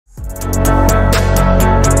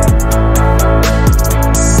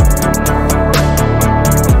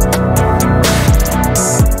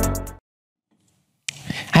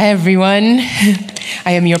everyone.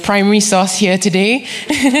 I am your primary source here today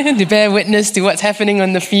to bear witness to what's happening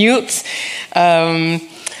on the fields. I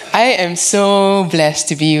am so blessed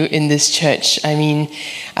to be in this church. I mean,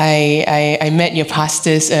 I met your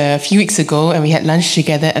pastors a few weeks ago and we had lunch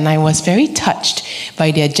together, and I was very touched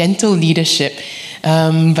by their gentle leadership.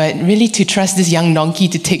 But really to trust this young donkey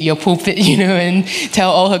to take your pulpit, and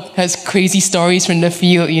tell all her crazy stories from the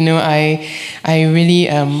field, I really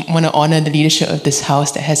want to honor the leadership of this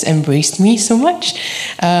house that has embraced me so much.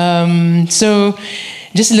 So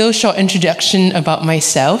just a little short introduction about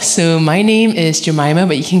myself. So my name is Jemima,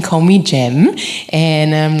 but you can call me Jem.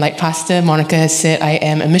 And like Pastor Monica has said, I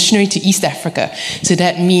am a missionary to East Africa. So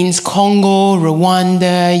that means Congo,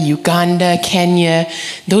 Rwanda, Uganda, Kenya,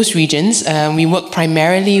 those regions. We work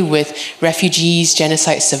primarily with refugees,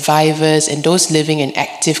 genocide survivors, and those living in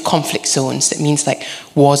active conflict zones. That means like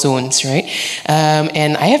war zones, right?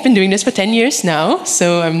 And I have been doing this for 10 years now,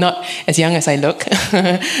 so I'm not as young as I look.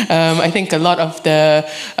 I think a lot of the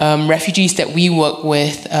refugees that we work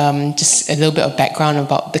with, just a little bit of background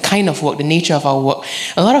about the kind of work, the nature of our work.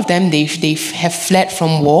 A lot of them, they have fled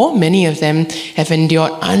from war. Many of them have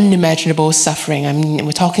endured unimaginable suffering. I mean,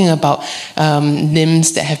 we're talking about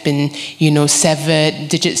limbs that have been, severed,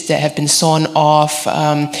 digits that have been sawn off.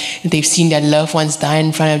 They've seen their loved ones die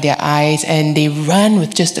in front of their eyes, and they run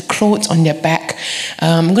with just the clothes on their back.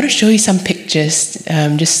 I'm going to show you some pictures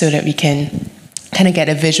just so that we can kind of get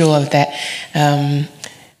a visual of that.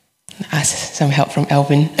 Ask some help from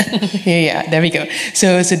Alvin. yeah, there we go.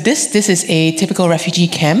 So this is a typical refugee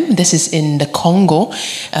camp. This is in the Congo.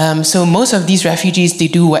 So most of these refugees, they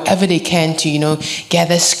do whatever they can to,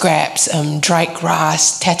 gather scraps, dried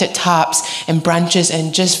grass, tattered tarps and branches,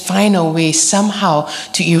 and just find a way somehow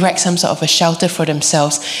to erect some sort of a shelter for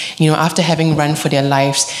themselves, after having run for their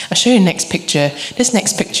lives. I'll show you the next picture. This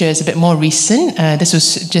next picture is a bit more recent. This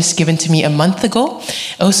was just given to me a month ago.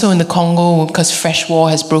 Also in the Congo, because fresh war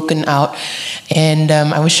has broken out. And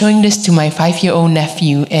I was showing this to my 5-year-old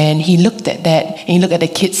nephew, and he looked at that, and he looked at the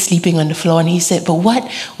kids sleeping on the floor, and he said, but what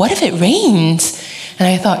if it rains? And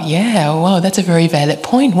I thought, yeah, wow, that's a very valid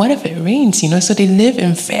point. What if it rains? So they live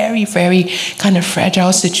in very, very kind of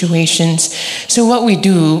fragile situations. So what we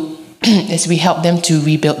do is we help them to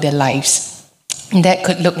rebuild their lives. And that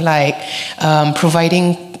could look like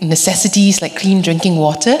providing necessities like clean drinking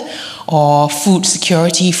water, or food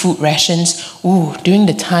security, food rations. During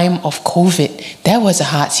the time of COVID, that was a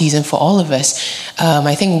hard season for all of us.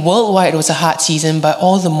 I think worldwide it was a hard season, but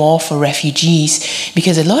all the more for refugees,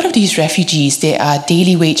 because a lot of these refugees, they are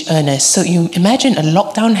daily wage earners. So you imagine a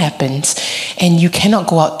lockdown happens and you cannot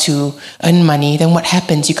go out to earn money, then what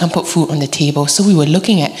happens? You can't put food on the table. So we were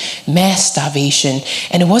looking at mass starvation,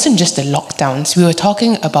 and it wasn't just the lockdowns. We were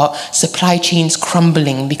talking about supply chains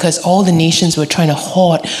crumbling because all the nations were trying to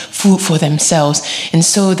hoard food for themselves. And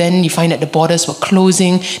so then you find that the borders were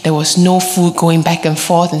closing, there was no food going back and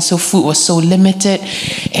forth, and so food was so limited.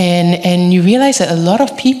 And you realize that a lot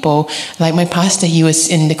of people, like my pastor, he was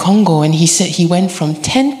in the Congo, and he said he went from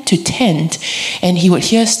tent to tent, and he would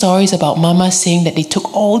hear stories about mamas saying that they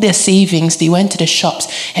took all their savings, they went to the shops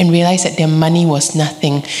and realized that their money was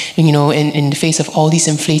nothing, in the face of all these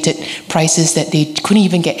inflated prices, that they couldn't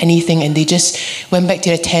even get anything, and they just went back to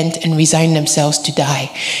the tent and resigned themselves to die.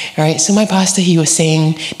 All right. So my pastor, he was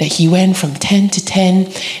saying that he went from tent to tent,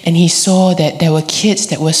 and he saw that there were kids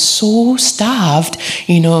that were so starved,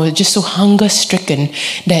 just so hunger stricken,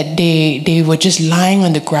 that they were just lying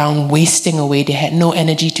on the ground, wasting away. They had no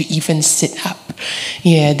energy to even sit up.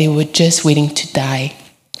 Yeah, they were just waiting to die.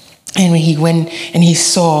 And when he went and he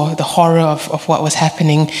saw the horror of what was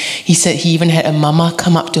happening, he said he even had a mama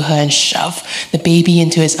come up to her and shove the baby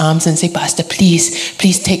into his arms and say, Pastor, please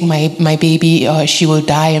take my baby, or she will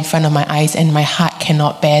die in front of my eyes, and my heart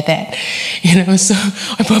cannot bear that. So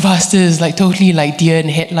my poor pastor is like totally like deer in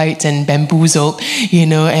headlights and bamboozled,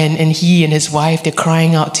 and he and his wife, they're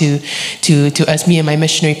crying out to us, me and my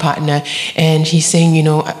missionary partner, and he's saying,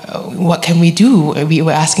 what can we do? We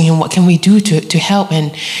were asking him, what can we do to help?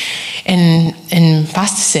 And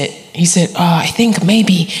pastor said, he said, I think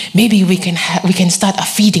maybe we can start a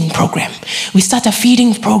feeding program. We start a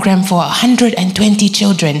feeding program for 120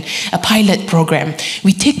 children, a pilot program.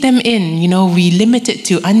 We take them in, we limit it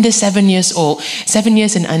to under 7 years old, 7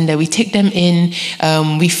 years and under. We take them in,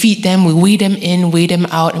 we feed them, we weigh them in, weigh them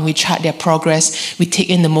out, and we chart their progress. We take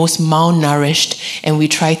in the most malnourished, and we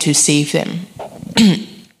try to save them.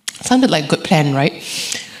 Sounded like a good plan, right?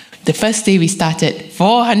 The first day we started,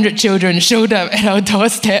 400 children showed up at our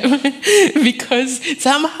doorstep because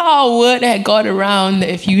somehow word had got around that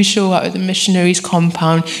if you show up at the missionaries'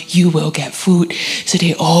 compound, you will get food. So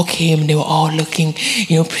they all came, they were all looking,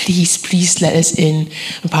 please let us in.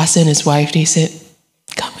 The pastor and his wife, they said,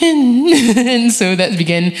 come in. And so that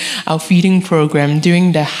began our feeding program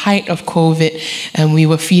during the height of COVID. And we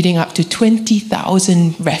were feeding up to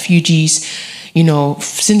 20,000 refugees,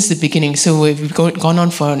 since the beginning. So we've gone on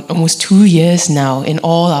for almost 2 years now in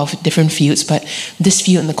all our different fields, but this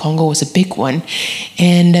field in the Congo was a big one.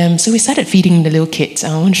 And so we started feeding the little kids.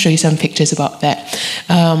 I want to show you some pictures about that.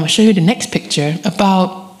 I'll show you the next picture.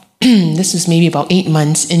 This was maybe about 8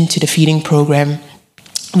 months into the feeding program.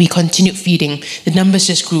 We continued feeding. The numbers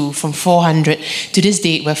just grew from 400. To this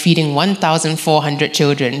date, we're feeding 1,400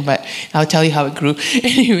 children, but I'll tell you how it grew.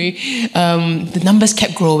 Anyway, the numbers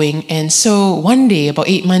kept growing. And so one day, about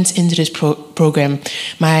 8 months into this program,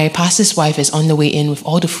 my pastor's wife is on the way in with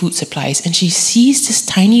all the food supplies, and she sees this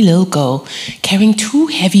tiny little girl carrying 2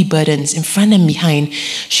 heavy burdens in front and behind.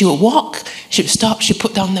 She would walk, she would stop, she would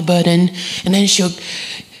put down the burden, and then she would,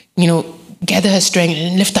 gather her strength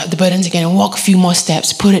and lift up the burdens again and walk a few more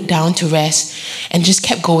steps, put it down to rest, and just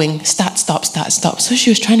kept going. Start, stop, start, stop. So she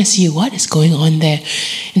was trying to see what is going on there.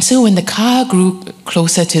 And so when the car grew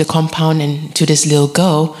closer to the compound and to this little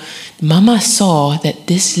girl, Mama saw that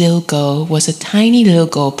this little girl was a tiny little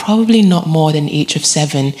girl, probably not more than the age of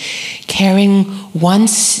 7, carrying one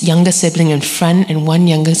younger sibling in front and one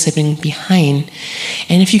younger sibling behind.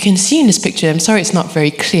 And if you can see in this picture, I'm sorry it's not very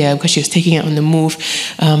clear because she was taking it on the move,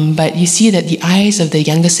 but you see that the eyes of the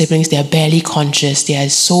younger siblings, they are barely conscious. They are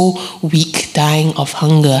so weak, dying of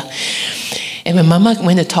hunger. And when Mama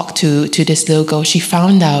went to talk to this little girl, she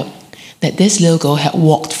found out that this little girl had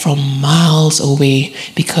walked from miles away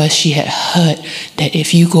because she had heard that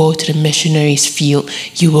if you go to the missionaries' field,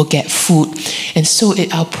 you will get food. And so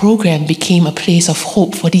our program became a place of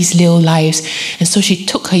hope for these little lives. And so she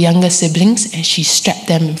took her younger siblings and she strapped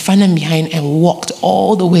them in front and behind and walked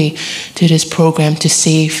all the way to this program to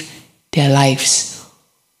save their lives.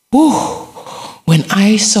 Whew. When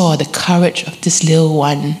I saw the courage of this little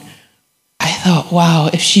one, I thought,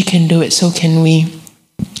 wow, if she can do it, so can we.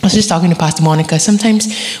 I was just talking to Pastor Monica.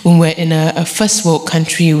 Sometimes when we're in a first world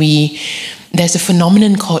country, there's a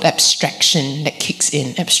phenomenon called abstraction that kicks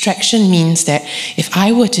in. Abstraction means that if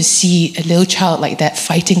I were to see a little child like that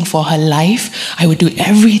fighting for her life, I would do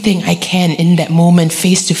everything I can in that moment,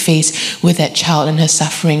 face to face with that child and her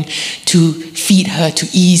suffering, to feed her, to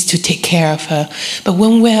ease, to take care of her. But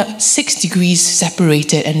when we're 6 degrees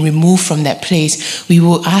separated and removed from that place, we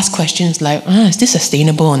will ask questions like, is this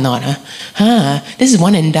sustainable or not? This is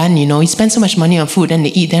one and done, you spend so much money on food, then they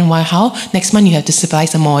eat, then why, how? Next month you have to supply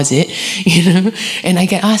some more, is it? And I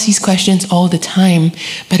get asked these questions all the time,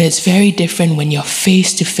 but it's very different when you're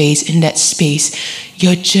face to face in that space.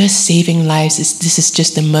 You're just saving lives. This is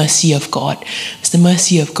just the mercy of God. It's the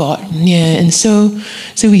mercy of God. Yeah. And so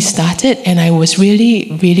we started, and I was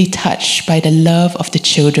really, really touched by the love of the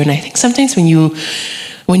children. I think sometimes when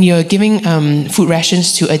you're giving food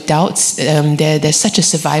rations to adults, there's such a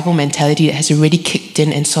survival mentality that has already kicked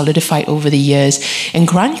in and solidified over the years. And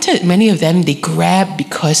granted, many of them, they grab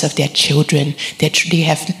because of their children. They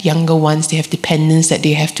have younger ones, they have dependents that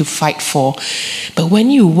they have to fight for. But when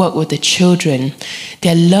you work with the children,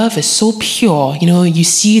 their love is so pure. You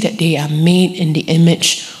see that they are made in the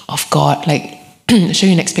image of God. Like, I'll show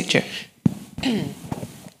you next picture.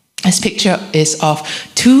 This picture is of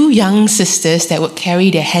 2 young sisters that would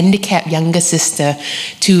carry their handicapped younger sister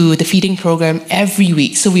to the feeding program every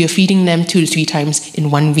week. So we were feeding them 2 to 3 times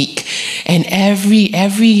in 1 week. And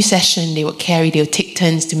every session they would take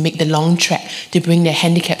turns to make the long trek to bring their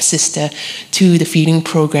handicapped sister to the feeding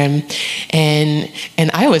program. And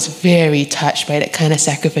I was very touched by that kind of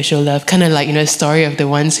sacrificial love. Kind of like, the story of the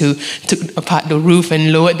ones who took apart the roof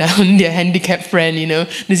and lowered down their handicapped friend,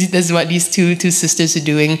 This is what these two sisters are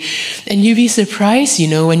doing. And you'd be surprised,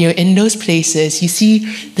 when you're in those places, you see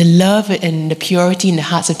the love and the purity in the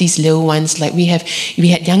hearts of these little ones. Like we had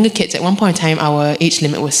younger kids. At one point in time, our age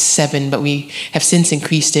limit was 7, but we have since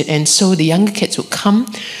increased it. And so the younger kids would come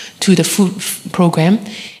to the food program,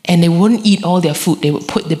 and they wouldn't eat all their food. They would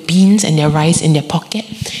put the beans and their rice in their pocket,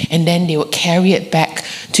 and then they would carry it back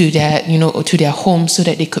to their home so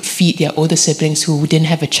that they could feed their older siblings who didn't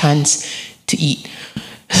have a chance to eat.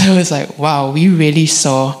 So it was like, wow, we really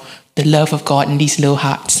saw the love of God in these little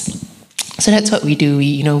hearts. So that's what we do.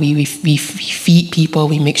 We feed people.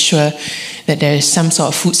 We make sure that there is some sort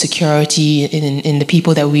of food security in the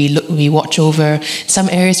people that we watch over. Some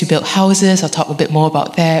areas we build houses. I'll talk a bit more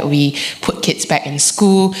about that. We put kids back in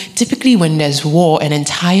school. Typically, when there's war, an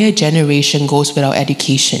entire generation goes without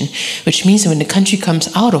education, which means that when the country comes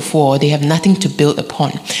out of war, they have nothing to build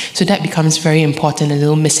upon. So that becomes very important, a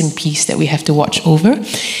little missing piece that we have to watch over.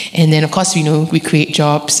 And then, of course, we create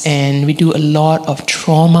jobs, and we do a lot of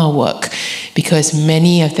trauma work, because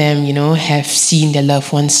many of them, have seen their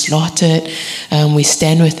loved ones slaughtered. We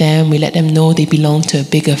stand with them. We let them know they belong to a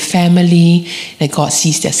bigger family, that God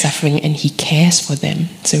sees their suffering and He cares for them.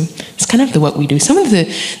 So it's kind of the work we do. Some of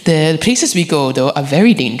the places we go, though, are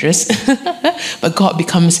very dangerous, but God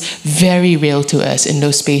becomes very real to us in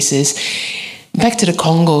those spaces. Back to the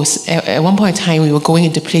Congos, at one point in time, we were going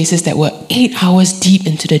into places that were 8 hours deep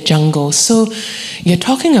into the jungle. So you're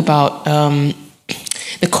talking about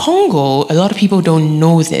the Congo, a lot of people don't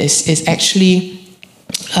know this, is actually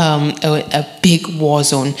a big war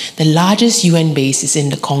zone. The largest UN base is in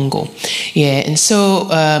the Congo. Yeah, and so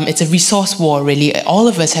it's a resource war, really. All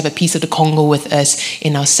of us have a piece of the Congo with us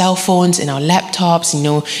in our cell phones, in our laptops,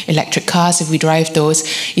 electric cars if we drive those.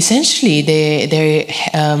 Essentially,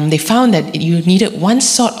 they found that you needed one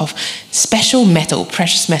sort of special metal,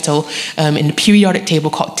 precious metal, in the periodic table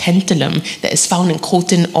called tantalum, that is found in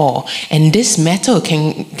coltan ore. And this metal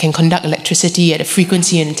can conduct electricity at a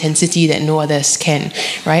frequency and intensity that no others can,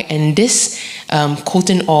 right? And this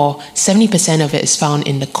coltan ore, 70% of it is found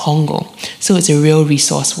in the Congo. So it's a real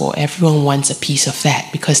resource war. Everyone wants a piece of that,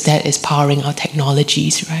 because that is powering our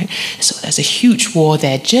technologies, right? So there's a huge war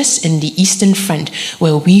there. Just in the Eastern Front,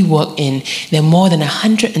 where we work in, there are more than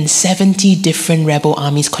 170 different rebel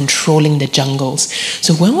armies controlling the jungles.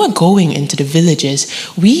 So when we're going into the villages,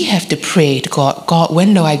 we have to pray to God,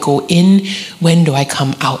 when do I go in? When do I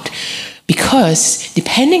come out? Because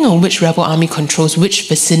depending on which rebel army controls which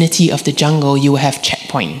vicinity of the jungle, you will have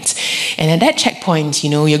checkpoints. And at that checkpoint,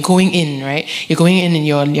 you're going in, right? You're going in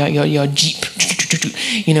your jeep,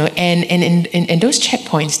 and those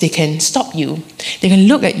checkpoints, they can stop you. They can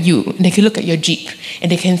look at you, they can look at your jeep, and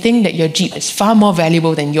they can think that your jeep is far more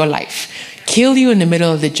valuable than your life. Kill you in the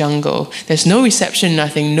middle of the jungle. There's no reception,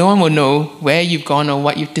 nothing. No one will know where you've gone or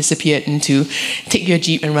what you've disappeared into. Take your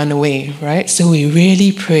jeep and run away, right? So we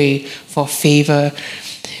really pray for favor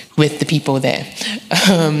with the people there.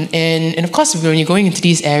 And of course, when you're going into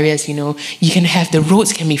these areas, you can have, the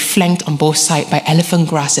roads can be flanked on both sides by elephant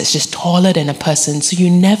grass that's just taller than a person. So you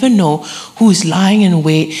never know who's lying in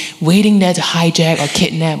wait, waiting there to hijack or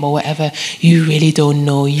kidnap or whatever. You really don't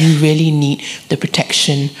know. You really need the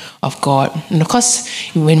protection of God. And of course,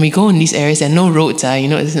 when we go in these areas, there are no roads.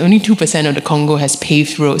 It's only 2% of the Congo has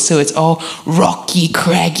paved roads. So it's all rocky,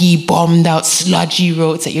 craggy, bombed out, sludgy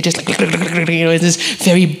roads that you're just like, it's this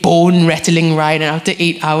very bone rattling ride. And after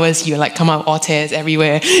 8 hours, you're like, come out, all tears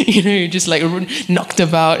everywhere. You're just like knocked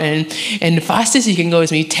about. And the fastest you can go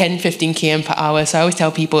is maybe 10, 15 km per hour. So I always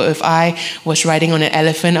tell people, if I was riding on an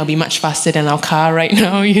elephant, I'll be much faster than our car right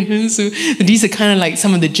now. So these are kind of like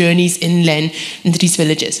some of the journeys inland into these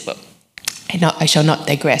villages. But I shall not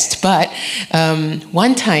digress. But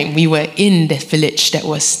one time we were in the village that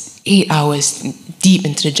was 8 hours deep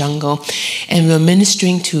into the jungle, and we were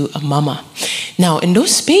ministering to a mama. Now, in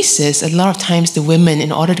those spaces, a lot of times the women,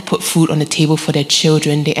 in order to put food on the table for their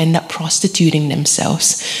children, they end up prostituting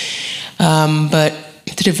themselves. But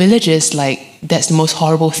to the villagers, that's the most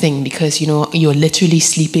horrible thing, because you're literally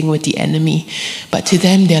sleeping with the enemy. But to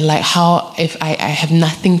them, they're like, how, if I have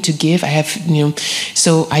nothing to give, I have,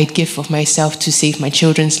 so I give of myself to save my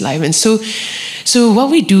children's life. And so what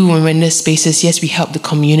we do when we're in these spaces, yes, we help the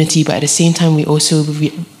community, but at the same time, we also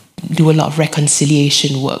do a lot of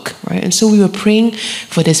reconciliation work, right? And so we were praying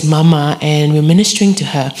for this mama, and we're ministering to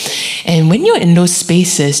her. And when you're in those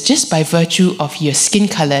spaces, just by virtue of your skin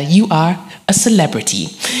color, you are a celebrity,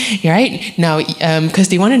 right? Now, because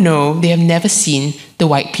they want to know, they have never seen the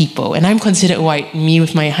white people. And I'm considered white. Me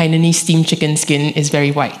with my Hainanese steamed chicken skin is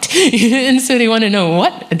very white. And so they want to know,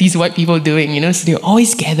 what are these white people doing? So they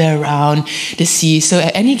always gather around to see. So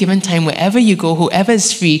at any given time, wherever you go, whoever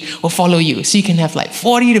is free will follow you. So you can have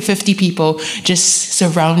 40 to 50 people just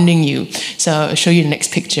surrounding you. So I'll show you the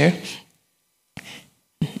next picture.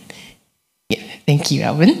 Thank you,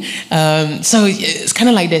 Alvin. So it's kind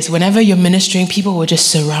of like this. Whenever you're ministering, people will just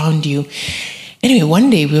surround you. Anyway, one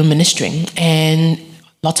day we were ministering, and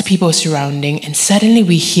lots of people were surrounding, and suddenly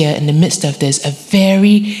we hear in the midst of this a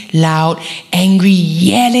very loud, angry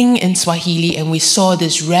yelling in Swahili, and we saw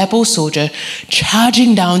this rebel soldier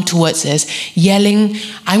charging down towards us, yelling,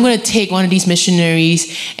 I'm going to take one of these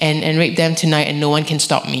missionaries and rape them tonight, and no one can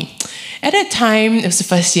stop me. At that time, it was the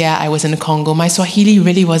first year I was in the Congo. My Swahili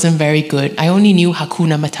really wasn't very good. I only knew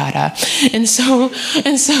Hakuna Matata. And so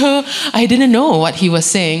I didn't know what he was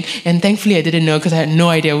saying. And thankfully I didn't know because I had no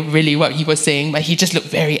idea really what he was saying. But he just looked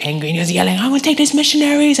very angry and he was yelling, "I will take these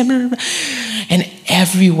missionaries." And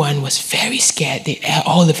everyone was very scared.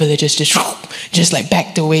 All the villagers just like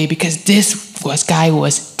backed away because this guy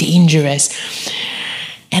was dangerous.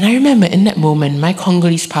 And I remember in that moment, my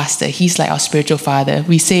Congolese pastor, he's like our spiritual father.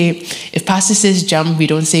 We say, if pastor says jump, we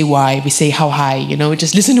don't say why, we say how high,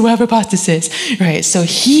 just listen to whatever pastor says, right? So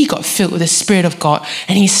he got filled with the Spirit of God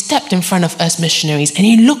and he stepped in front of us missionaries and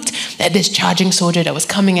he looked at this charging soldier that was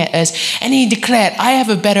coming at us and he declared, "I have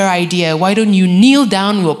a better idea. Why don't you kneel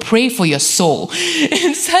down? We'll pray for your soul."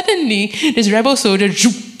 And suddenly, this rebel soldier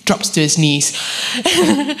drops to his knees.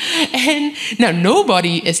 And now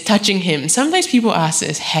nobody is touching him. Sometimes people ask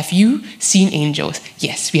us, have you seen angels?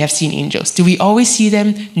 Yes, we have seen angels. Do we always see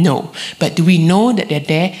them? No. But do we know that they're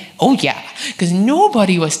there? Oh yeah. Because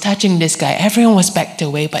nobody was touching this guy. Everyone was backed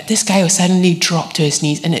away, but this guy was suddenly dropped to his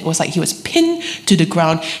knees and it was like he was pinned to the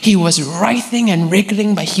ground. He was writhing and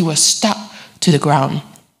wriggling, but he was stuck to the ground.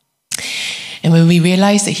 And when we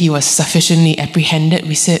realized that he was sufficiently apprehended,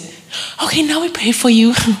 we said, "Okay, now we pray for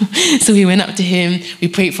you." So we went up to him, we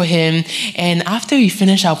prayed for him, and after we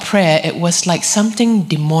finished our prayer, it was like something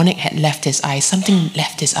demonic had left his eyes. Something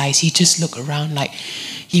left his eyes. He just looked around like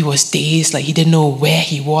he was dazed, like he didn't know where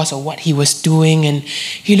he was or what he was doing. And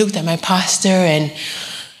he looked at my pastor and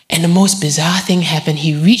the most bizarre thing happened.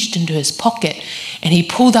 He reached into his pocket and he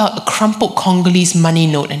pulled out a crumpled Congolese money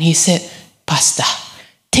note and he said, "Pastor,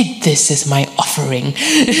 take this as my offering."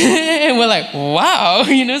 And we're like, wow,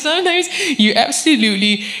 sometimes you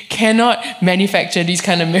absolutely cannot manufacture these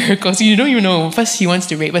kind of miracles. You don't even know. First he wants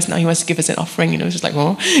to rape us, now he wants to give us an offering, it's just like,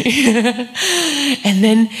 oh.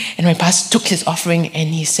 And my pastor took his offering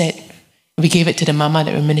and he said, we gave it to the mama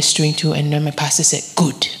that we're ministering to, and then my pastor said,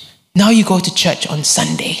 "Good. Now you go to church on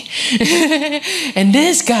Sunday." And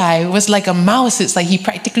this guy was like a mouse. It's like he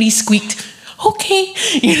practically squeaked, "Okay."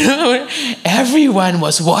 Everyone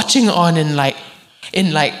was watching on in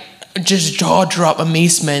just jaw drop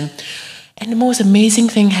amazement. And the most amazing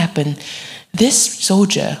thing happened. This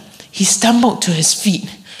soldier, he stumbled to his feet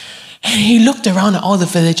and he looked around at all the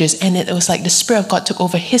villagers and it was like the Spirit of God took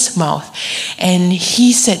over his mouth. And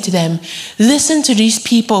he said to them, "Listen to these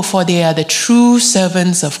people, for they are the true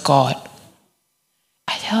servants of God."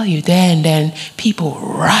 I tell you, there and then, people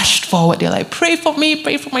rushed forward. They're like, "Pray for me,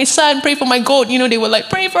 pray for my son, pray for my goat." They were like,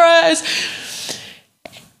 "Pray for us."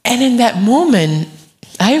 And in that moment,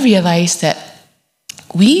 I realized that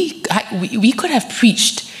we could have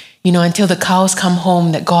preached, until the cows come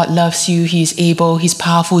home, that God loves you, He's able, He's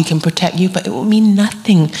powerful, He can protect you, but it will mean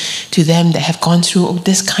nothing to them that have gone through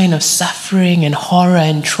this kind of suffering and horror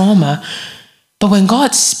and trauma. But when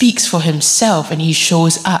God speaks for Himself and He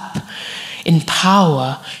shows up in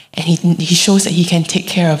power and he shows that He can take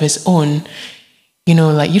care of His own, you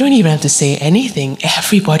don't even have to say anything.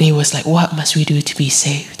 Everybody was like, "What must we do to be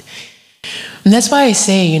saved?" And that's why I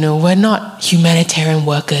say, we're not humanitarian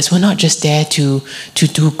workers. We're not just there to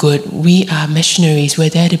do good. We are missionaries.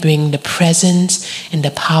 We're there to bring the presence and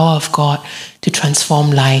the power of God to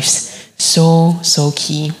transform lives. So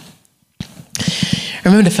key. I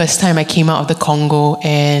remember the first time I came out of the Congo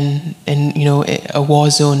and a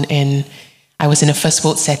war zone, and I was in a first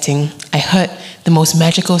world setting. I heard the most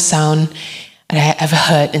magical sound that I had ever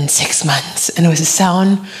heard in 6 months. And it was the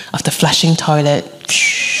sound of the flushing toilet.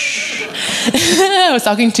 I was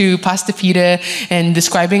talking to Pastor Peter and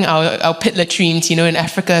describing our pit latrines. In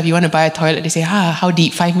Africa, if you want to buy a toilet, they say, how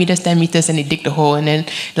deep? 5 meters, 10 meters, and they dig the hole and then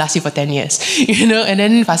it lasts you for 10 years. And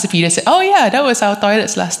then Pastor Peter said, "Oh yeah, that was our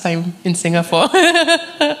toilets last time in Singapore."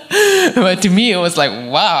 But to me, it was like,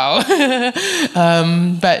 wow.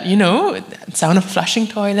 But sound of flushing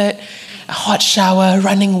toilet, a hot shower,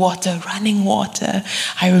 running water.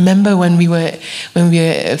 I remember when we were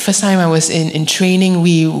first time I was in training,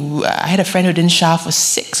 I had a friend who didn't shower for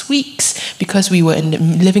 6 weeks because we were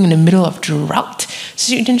living in the middle of drought.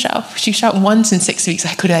 So she didn't shower. She showered once in 6 weeks.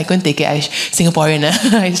 I couldn't take it. I Singaporean.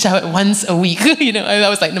 I showered once a week. That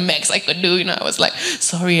was like the max I could do. I was like,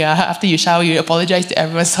 "Sorry, after you shower, you apologize to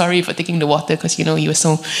everyone. Sorry for taking the water because you were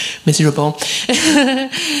so miserable."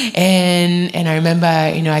 and I remember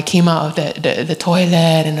I came out of the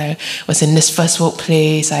toilet and I was in this first world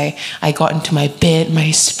place. I got into my bed,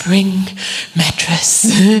 my spring mattress,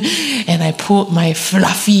 and I pulled my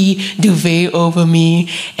fluffy duvet over me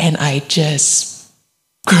and I just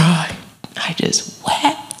cried. I just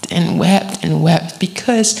wept and wept and wept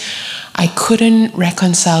because I couldn't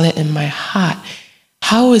reconcile it in my heart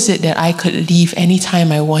How is it that I could leave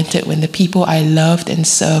anytime I wanted when the people I loved and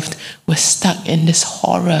served were stuck in this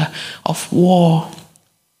horror of war?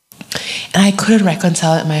 And I couldn't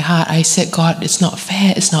reconcile it in my heart. I said, God, it's not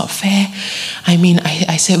fair. It's not fair. I mean,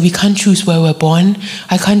 I said, we can't choose where we're born.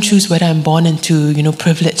 I can't choose whether I'm born into,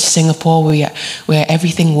 privileged Singapore where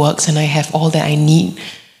everything works and I have all that I need,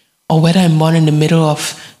 or whether I'm born in the middle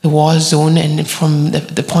of the war zone and from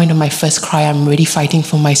the point of my first cry, I'm already fighting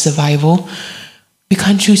for my survival. We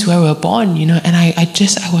can't choose where we're born, and I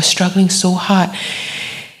was struggling so hard.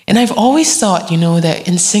 And I've always thought, that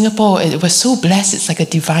in Singapore, it was so blessed, it's like a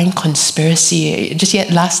divine conspiracy. Just yet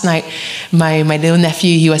last night, my little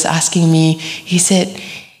nephew, he was asking me, he said,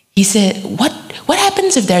 what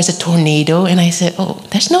happens if there's a tornado? And I said, oh,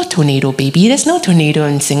 there's no tornado, baby. There's no tornado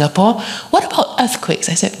in Singapore. What about earthquakes?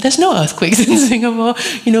 I said, there's no earthquakes in Singapore.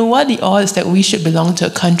 What are the odds that we should belong to a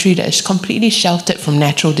country that is completely sheltered from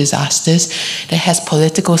natural disasters, that has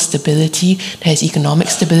political stability, that has economic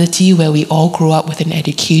stability, where we all grow up with an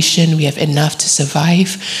education, we have enough to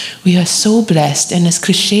survive? We are so blessed. And as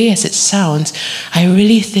cliche as it sounds, I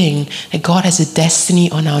really think that God has a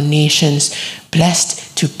destiny on our nations,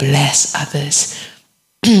 blessed to bless others.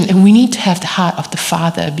 And we need to have the heart of the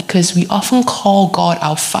Father, because we often call God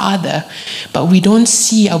our Father, but we don't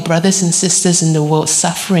see our brothers and sisters in the world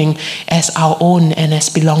suffering as our own and as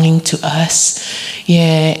belonging to us.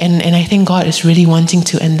 Yeah, and I think God is really wanting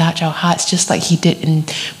to enlarge our hearts, just like He did in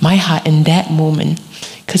my heart in that moment.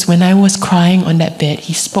 Because when I was crying on that bed,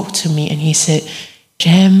 He spoke to me and He said,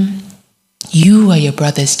 Jem, you are your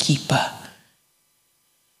brother's keeper.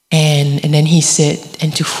 And then He said,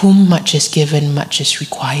 and to whom much is given, much is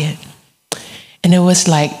required. And it was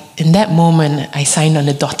like, in that moment, I signed on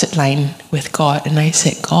the dotted line with God. And I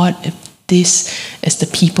said, God, if this is the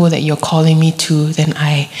people that you're calling me to, then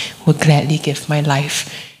I will gladly give my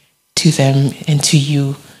life to them and to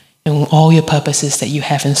you and all your purposes that you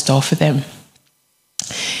have in store for them.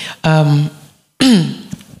 I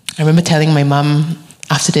remember telling my mom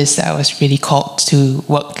after this that I was really called to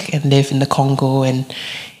work and live in the Congo,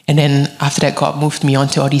 and then after that, God moved me on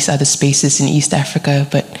to all these other spaces in East Africa.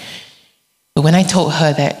 But when I told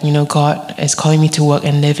her that, God is calling me to work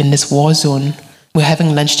and live in this war zone, we're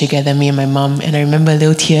having lunch together, me and my mom, and I remember a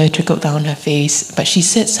little tear trickled down her face. But she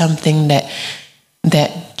said something that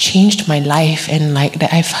changed my life and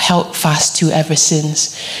that I've held fast to ever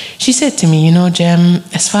since. She said to me, Jem,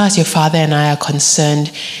 as far as your father and I are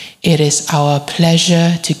concerned, it is our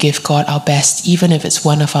pleasure to give God our best, even if it's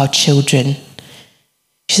one of our children.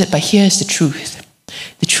 She said, but here's the truth.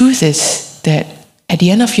 The truth is that at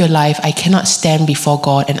the end of your life, I cannot stand before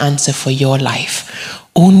God and answer for your life.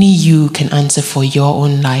 Only you can answer for your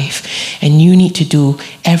own life. And you need to do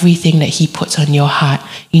everything that He puts on your heart.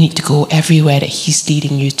 You need to go everywhere that He's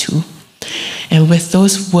leading you to. And with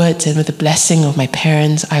those words and with the blessing of my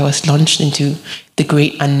parents, I was launched into the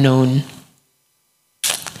great unknown.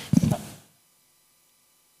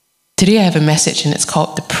 Today I have a message and it's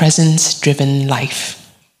called The Presence-Driven Life.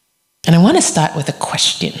 And I want to start with a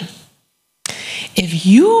question. If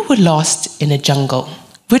you were lost in a jungle,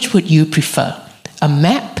 which would you prefer? A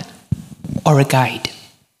map or a guide?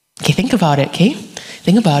 Okay, think about it, okay?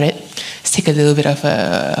 Think about it. Let's take a little bit of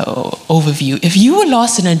an overview. If you were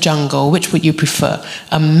lost in a jungle, which would you prefer?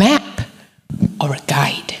 A map or a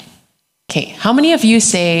guide? Okay, how many of you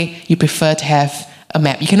say you prefer to have a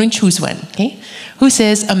map? You can only choose one, okay? Who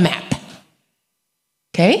says a map?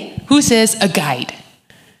 Okay, who says a guide?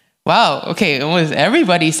 Wow, okay, almost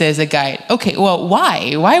everybody says a guide. Okay, well,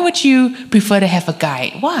 why? Why would you prefer to have a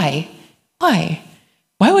guide? Why? Why?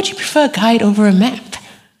 Why would you prefer a guide over a map?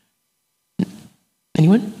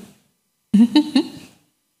 Anyone?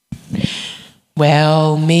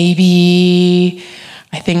 Well, maybe,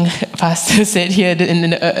 I think Pastor said here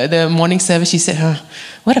in the morning service, she said,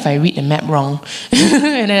 what if I read the map wrong? And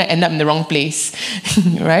then I end up in the wrong place,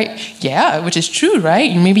 right? Yeah, which is true,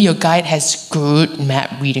 right? Maybe your guide has good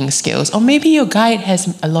map reading skills, or maybe your guide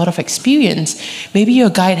has a lot of experience. Maybe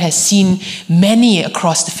your guide has seen many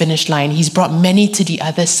across the finish line. He's brought many to the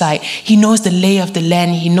other side. He knows the lay of the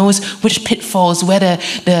land. He knows which pitfalls, where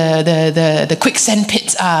the quicksand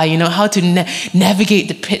pits are, how to navigate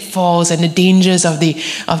the pitfalls and the dangers of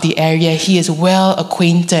the area. He is well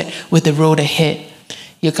acquainted with the road ahead.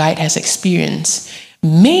 Your guide has experience.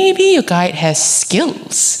 Maybe your guide has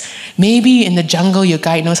skills. Maybe in the jungle, your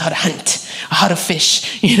guide knows how to hunt or how to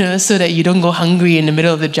fish, so that you don't go hungry in the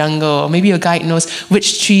middle of the jungle. Or maybe your guide knows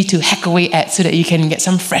which tree to hack away at so that you can get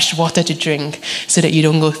some fresh water to drink so that you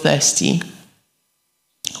don't go thirsty.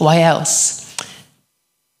 Why else?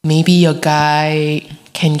 Maybe your guide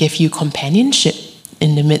can give you companionship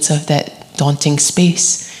in the midst of daunting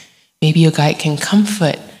space. Maybe your guide can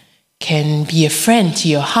comfort, can be a friend to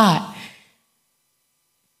your heart,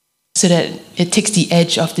 so that it takes the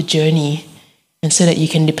edge off the journey, and so that you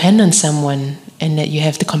can depend on someone and that you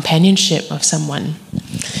have the companionship of someone.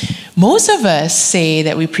 Most of us say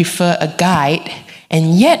that we prefer a guide,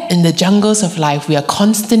 and yet in the jungles of life, we are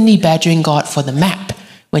constantly badgering God for the map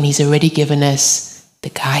when He's already given us the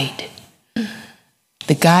guide.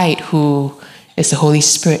 The guide who is the Holy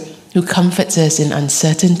Spirit, who comforts us in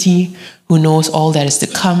uncertainty, who knows all that is to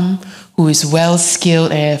come, who is well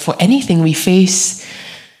skilled for anything we face,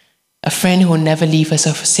 a friend who will never leave us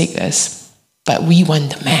or forsake us. But we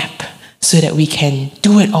want the map so that we can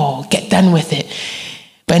do it all, get done with it.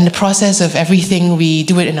 But in the process of everything, we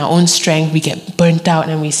do it in our own strength, we get burnt out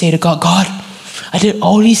and we say to God, God, I did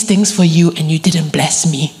all these things for you and you didn't bless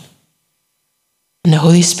me. And the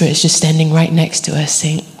Holy Spirit is just standing right next to us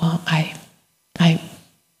saying, well, I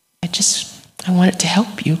wanted to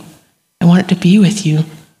help you. I wanted to be with you.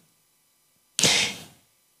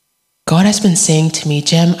 God has been saying to me,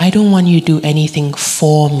 Jem, I don't want you to do anything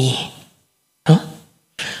for me.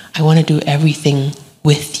 I want to do everything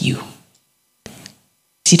with you.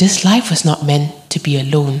 See, this life was not meant to be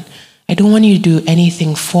alone. I don't want you to do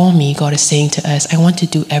anything for me, God is saying to us. I want to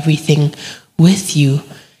do everything with you.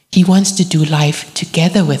 He wants to do life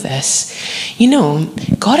together with us. You know,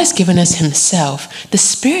 God has given us Himself. The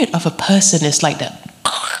spirit of a person is like the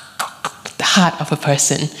heart of a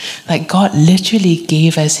person. Like God literally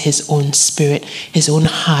gave us His own spirit, His own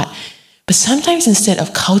heart. But sometimes instead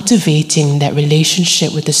of cultivating that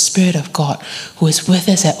relationship with the Spirit of God, who is with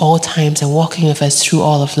us at all times and walking with us through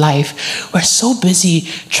all of life, we're so busy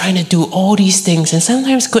trying to do all these things, and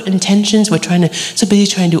sometimes good intentions, we're so busy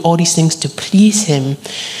trying to do all these things to please Him,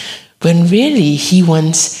 when really He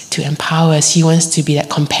wants to empower us. He wants to be that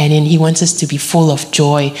companion. He wants us to be full of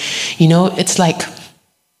joy. You know, it's like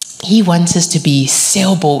He wants us to be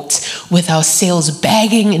sailboats with our sails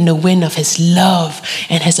bagging in the wind of His love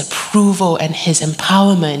and His approval and His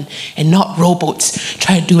empowerment, and not rowboats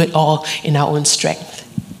trying to do it all in our own strength.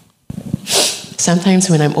 Sometimes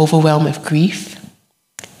when I'm overwhelmed with grief,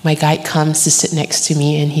 my guide comes to sit next to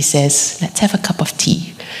me and he says, let's have a cup of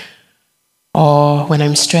tea. Or when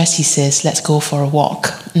I'm stressed, he says, let's go for a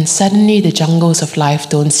walk. And suddenly the jungles of life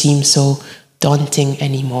don't seem so daunting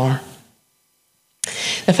anymore.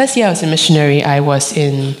 The first year I was a missionary, I was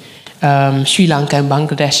in Sri Lanka and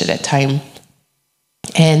Bangladesh at that time.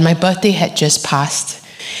 And my birthday had just passed.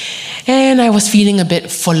 And I was feeling a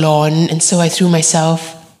bit forlorn, and so I threw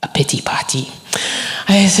myself a pity party.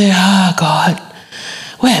 I said, oh God,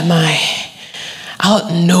 where am I?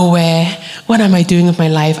 Out nowhere. What am I doing with my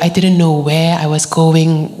life? I didn't know where I was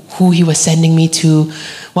going, who He was sending me to,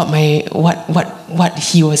 what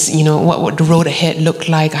He was, what the road ahead looked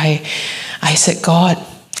like. I said, God,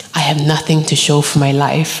 I have nothing to show for my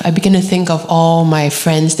life. I began to think of all my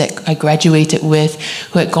friends that I graduated with,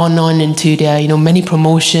 who had gone on into their, many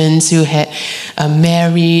promotions, who had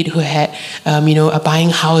married, who had, are buying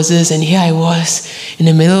houses, and here I was in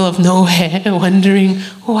the middle of nowhere, wondering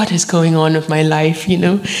what is going on with my life,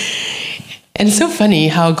 And it's so funny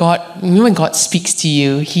how God, when God speaks to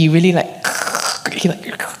you, He really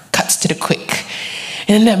cuts to the quick.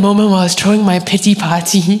 And in that moment while I was throwing my pity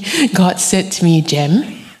party, God said to me,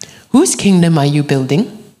 Jem, whose kingdom are you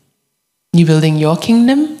building? You building your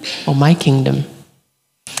kingdom or my kingdom?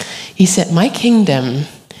 He said, my kingdom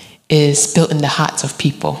is built in the hearts of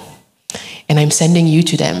people, and I'm sending you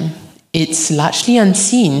to them. It's largely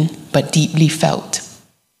unseen, but deeply felt.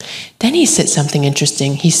 Then he said something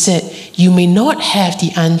interesting. He said, you may not have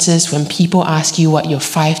the answers when people ask you what your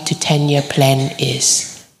 5 to 10 year plan is.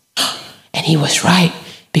 And he was right.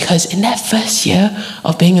 Because in that first year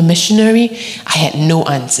of being a missionary, I had no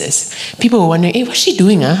answers. People were wondering, hey, what's she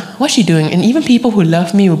doing? What's she doing? And even people who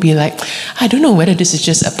love me would be like, I don't know whether this is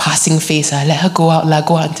just a passing phase. Let her go out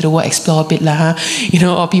into the world, explore a bit.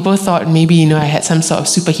 Or people thought maybe, I had some sort of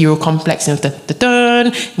superhero complex.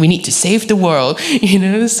 We need to save the world.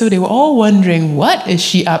 So they were all wondering, what is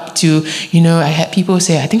she up to? I had people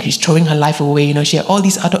say, I think she's throwing her life away. She had all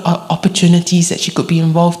these other opportunities that she could be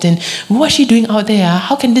involved in. What's she doing out there?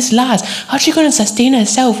 How can this last? How's she going to sustain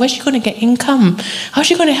herself? Where's she going to get income? How's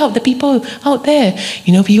she going to help the people out there?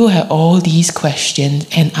 People had all these questions,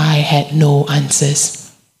 and I had no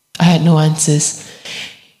answers.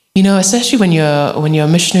 Especially when you're a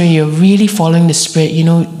missionary, you're really following the Spirit.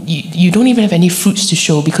 You don't even have any fruits to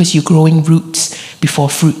show because you're growing roots before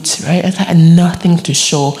fruits, right? I had nothing to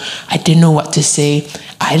show. I didn't know what to say.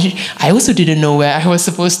 I also didn't know where I was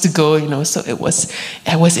supposed to go, So I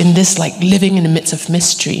was in this living in the midst of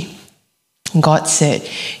mystery. God said,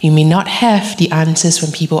 you may not have the answers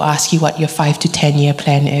when people ask you what your 5 to 10 year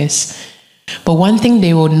plan is. But one thing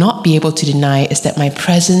they will not be able to deny is that my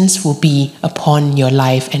presence will be upon your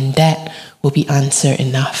life, and that will be answer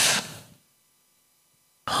enough.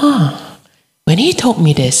 When he told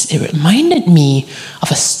me this, it reminded me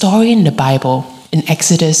of a story in the Bible in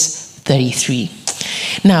Exodus 33.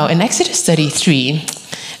 Now, in Exodus 33,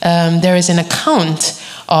 there is an account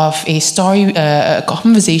of a story, a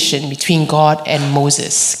conversation between God and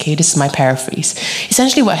Moses. Okay, this is my paraphrase.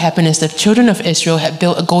 Essentially what happened is the children of Israel had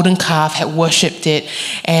built a golden calf, had worshipped it,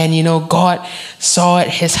 and God saw it.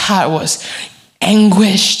 His heart was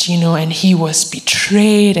anguished, and he was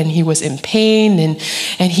betrayed, and he was in pain,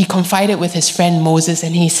 and he confided with his friend Moses,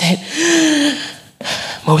 and he said,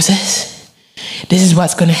 Moses, this is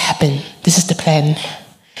what's going to happen. This is the plan.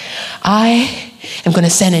 I am going to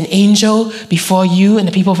send an angel before you and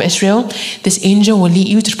the people of Israel. This angel will lead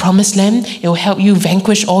you to the promised land. It will help you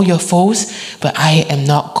vanquish all your foes. But I am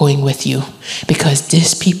not going with you, because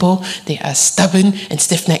these people, they are stubborn and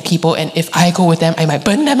stiff-necked people. And if I go with them, I might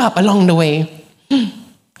burn them up along the way.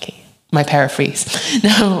 Okay, my paraphrase.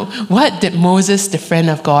 Now, what did Moses, the friend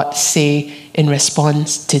of God, say in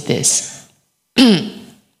response to this?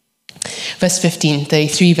 Verse 15,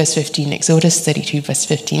 33 verse 15, Exodus 33 verse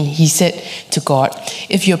 15, he said to God,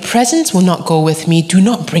 if your presence will not go with me, do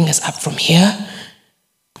not bring us up from here.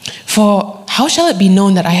 For how shall it be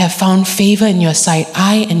known that I have found favor in your sight,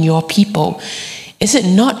 I and your people? Is it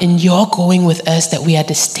not in your going with us that we are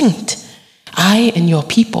distinct, I and your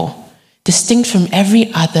people, distinct from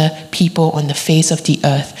every other people on the face of the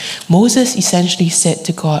earth? Moses essentially said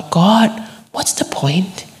to God, God, what's the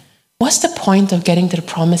point? What's the point of getting to the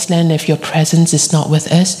promised land if your presence is not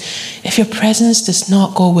with us? If your presence does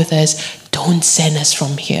not go with us, don't send us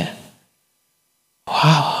from here.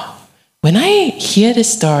 Wow. When I hear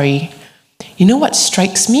this story, you know what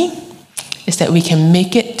strikes me? Is that we can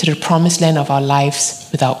make it to the promised land of our lives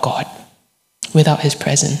without God, without his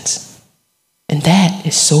presence. And that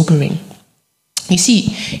is sobering. You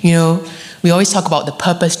see, we always talk about the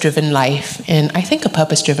purpose-driven life, and I think a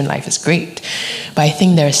purpose-driven life is great, but I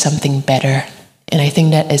think there is something better, and I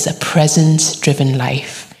think that is a presence-driven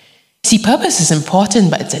life. See, purpose is important,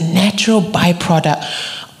 but it's a natural byproduct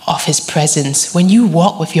of his presence. When you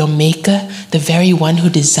walk with your Maker, the very one who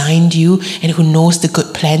designed you and who knows the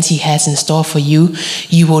good plans he has in store for you,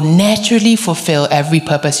 you will naturally fulfill every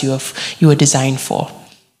purpose you were designed for.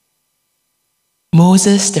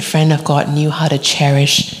 Moses, the friend of God, knew how to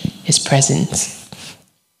cherish his presence.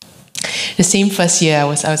 The same first year I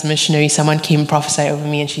was a missionary, someone came and prophesied over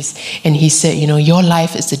me, and he said, your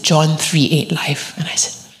life is the John 3:8 life. And I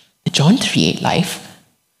said, the John 3:8 life?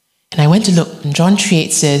 And I went to look, and John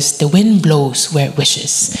 3:8 says, the wind blows where it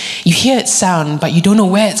wishes. You hear its sound, but you don't know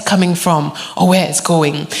where it's coming from or where it's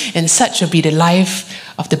going. And such will be the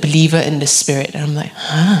life of the believer in the Spirit. And I'm like,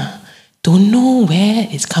 don't know where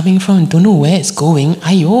it's coming from, don't know where it's going.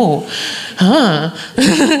 Ayo.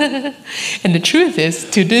 And the truth is,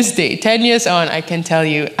 to this day, 10 years on, I can tell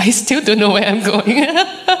you, I still don't know where I'm going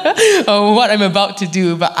or what I'm about to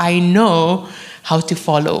do, but I know how to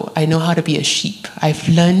follow. I know how to be a sheep. I've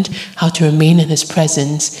learned how to remain in his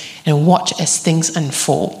presence and watch as things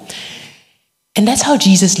unfold. And that's how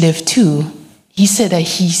Jesus lived too. He said that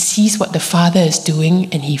he sees what the Father is doing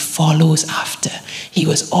and he follows after. He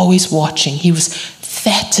was always watching. He was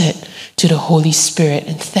fettered to the Holy Spirit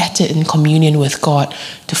and fettered in communion with God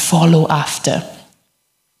to follow after.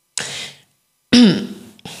 I'll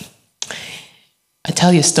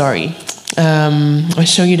tell you a story. I'll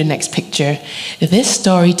show you the next picture. This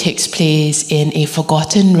story takes place in a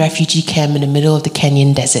forgotten refugee camp in the middle of the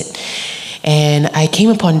Kenyan desert. And I came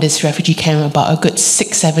upon this refugee camp about a good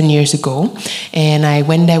 6-7 years ago. And I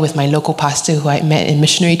went there with my local pastor who I met in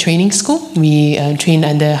missionary training school. We trained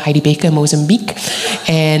under Heidi Baker in Mozambique.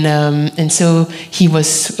 And so he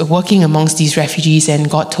was working amongst these refugees, and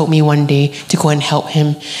God told me one day to go and help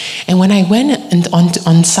him. And when I went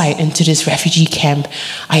on site into this refugee camp,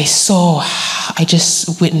 I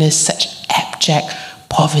just witnessed such abject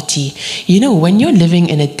poverty. When you're living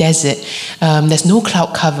in a desert, there's no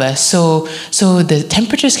cloud cover, so the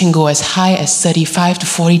temperatures can go as high as 35 to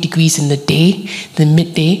 40 degrees in the day, the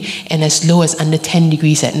midday, and as low as under 10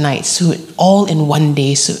 degrees at night. So all in one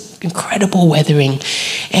day. So incredible weathering.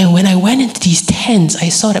 And when I went into these tents, I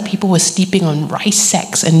saw that people were sleeping on rice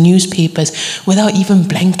sacks and newspapers without even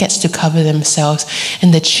blankets to cover themselves.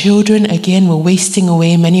 And the children, again, were wasting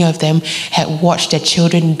away. Many of them had watched their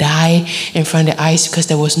children die in front of their eyes because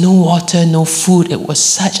there was no water, no food. It was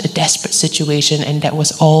such a desperate situation, and that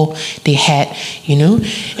was all they had,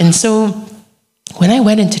 And so when I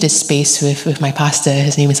went into this space with my pastor,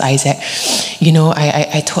 his name is Isaac,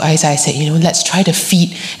 I told Isaac, I said, let's try to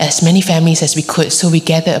feed as many families as we could. So we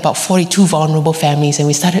gathered about 42 vulnerable families and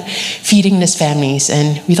we started feeding these families,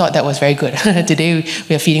 and we thought that was very good. Today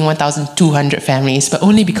we are feeding 1,200 families, but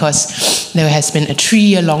only because there has been a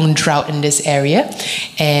 3-year-long drought in this area,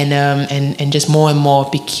 and just more and more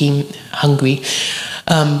became hungry.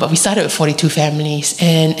 But we started with 42 families,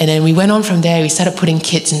 and then we went on from there. We started putting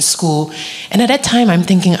kids in school, and at that time I'm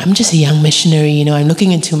thinking, I'm just a young missionary, I'm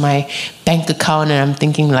looking into my bank account and I'm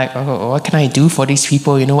thinking like, oh, what can I do for these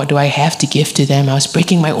people? What do I have to give to them? I was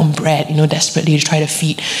breaking my own bread, desperately to try to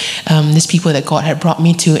feed these people that God had brought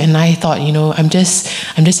me to. And I thought, I'm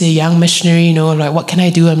just a young missionary, like what can I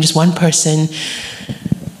do? I'm just one person.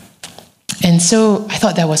 And so I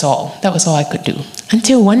thought that was all I could do.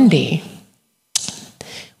 Until one day,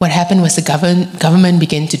 what happened was the government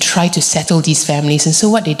began to try to settle these families. And so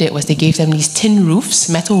what they did was they gave them these tin roofs,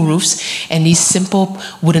 metal roofs, and these simple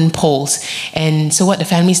wooden poles. And so what the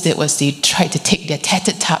families did was they tried to take their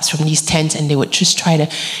tattered tarps from these tents, and they would just try to,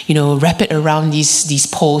 wrap it around these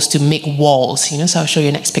poles to make walls. So I'll show you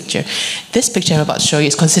the next picture. This picture I'm about to show you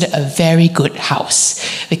is considered a very good house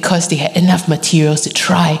because they had enough materials to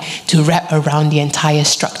try to wrap around the entire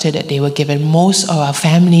structure that they were given. Most of our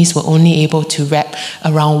families were only able to wrap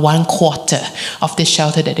around 1/4 of this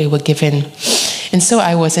shelter that they were given. And so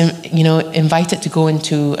I was, invited to go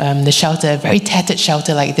into the shelter, a very tattered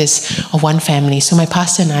shelter like this of one family. So my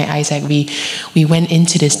pastor and I, Isaac, we went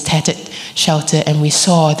into this tattered shelter and we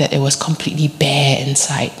saw that it was completely bare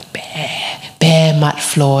inside, bare mud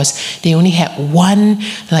floors. They only had one,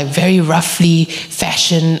 very roughly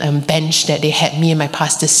fashioned bench that they had me and my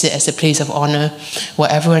pastor sit as a place of honor, while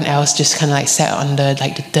everyone else just kind of sat on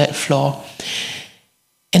the dirt floor.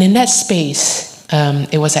 And in that space,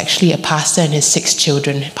 it was actually a pastor and his 6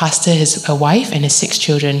 children. Pastor, his wife, and his 6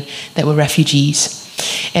 children that were refugees.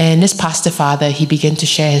 And this pastor father, he began to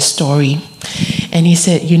share his story. And he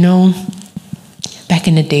said, back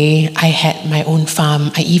in the day, I had my own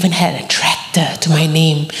farm. I even had a tractor to my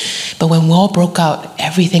name. But when war broke out,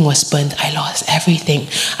 everything was burnt. I lost everything.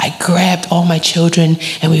 I grabbed all my children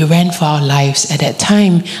and we ran for our lives. At that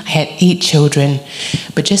time, I had 8 children.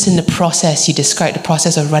 But just in the process, he described the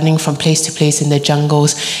process of running from place to place in the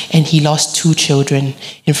jungles, and he lost 2 children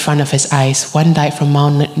in front of his eyes. One died from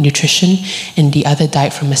malnutrition and the other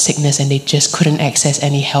died from a sickness, and they just couldn't access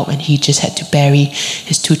any help, and he just had to bury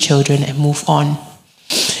his 2 children and move on.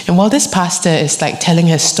 And while this pastor is telling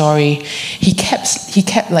his story, he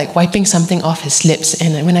kept wiping something off his lips,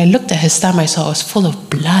 and when I looked at his thumb, I saw it was full of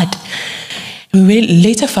blood. We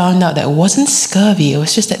later found out that it wasn't scurvy. It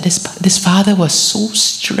was just that this father was so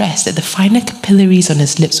stressed that the finer capillaries on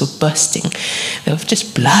his lips were bursting. There was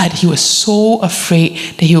just blood. He was so afraid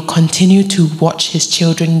that he would continue to watch his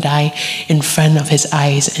children die in front of his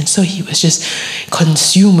eyes. And so he was just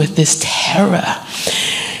consumed with this terror.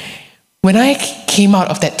 When I came out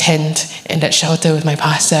of that tent and that shelter with my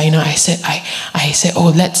pastor, I said,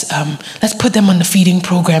 oh, let's put them on the feeding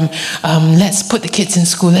program. Let's put the kids in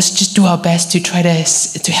school. Let's just do our best to try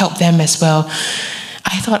to help them as well.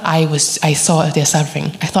 I thought I saw their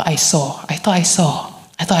suffering. I thought I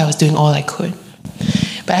was doing all I could.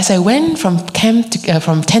 But as I went from tent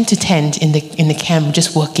to tent in the camp,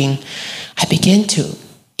 just working, I began to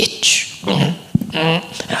itch. And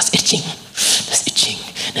I was itching.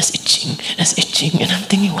 That's itching, and I'm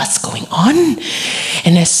thinking, what's going on?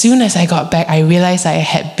 And as soon as I got back, I realized I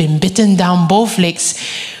had been bitten down both legs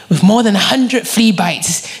with more than 100 flea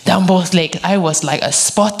bites down both legs. I was like a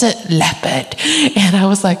spotted leopard, and I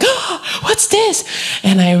was like, oh, what's this?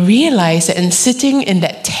 And I realized that in sitting in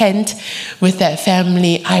that tent with that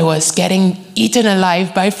family, I was getting eaten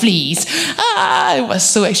alive by fleas. It was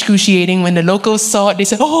so excruciating. When the locals saw it, they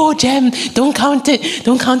said, oh, Jem, don't count it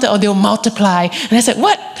or they'll multiply. And I said,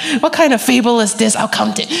 what kind of fable is this? I'll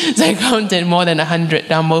count it. So I counted more than 100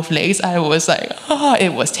 down both legs. I was like,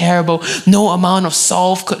 it was terrible. No amount of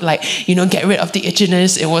salve could get rid of the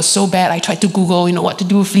itchiness. It was so bad. I tried to Google, what to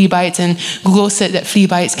do with flea bites, and Google said that flea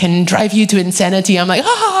bites can drive you to insanity. I'm like,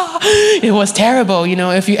 it was terrible.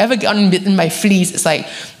 If you ever gotten bitten by fleas, it's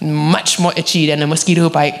much more itchy than a mosquito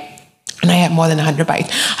bite. And I had more than 100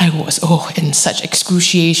 bites. I was, in such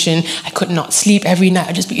excruciation. I could not sleep every night.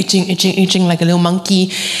 I'd just be itching like a little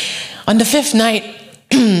monkey. On the 5th night,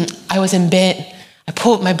 I was in bed. I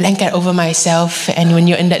pulled my blanket over myself, and when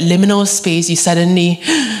you're in that liminal space, you suddenly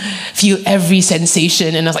feel every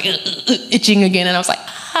sensation, and I was like, itching again, and I was like,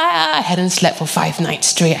 I hadn't slept for 5 nights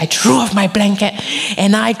straight. I threw off my blanket,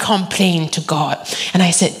 and I complained to God, and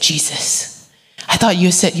I said, Jesus, I thought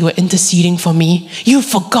you said you were interceding for me. You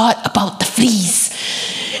forgot about the fleas.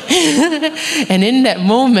 And in that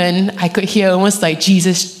moment, I could hear almost like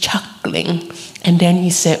Jesus chuckling. And then he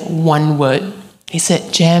said one word. He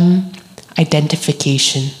said, Jem,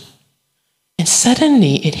 identification. And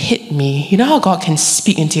suddenly it hit me. You know how God can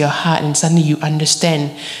speak into your heart and suddenly you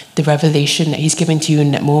understand the revelation that he's giving to you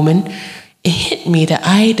in that moment? It hit me that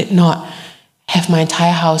I did not have my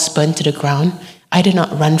entire house burned to the ground. I did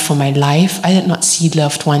not run for my life. I did not see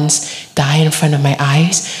loved ones die in front of my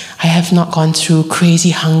eyes. I have not gone through crazy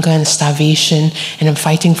hunger and starvation and I'm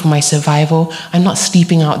fighting for my survival. I'm not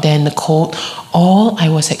sleeping out there in the cold. All I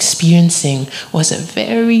was experiencing was a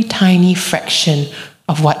very tiny fraction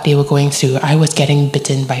of what they were going through. I was getting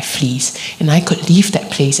bitten by fleas and I could leave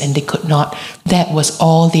that place and they could not. That was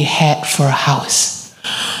all they had for a house.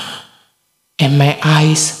 And my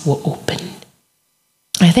eyes were opened.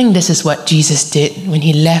 I think this is what Jesus did when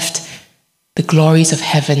he left the glories of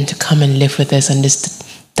heaven to come and live with us on this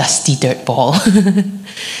dusty dirt ball.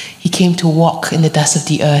 He came to walk in the dust of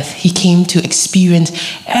the earth. He came to experience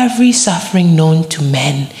every suffering known to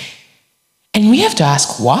men. And we have to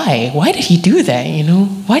ask why? Why did he do that,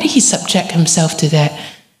 Why did he subject himself to that?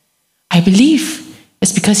 I believe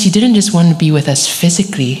it's because he didn't just want to be with us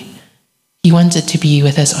physically. He wanted to be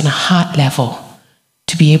with us on a heart level,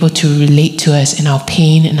 to be able to relate to us in our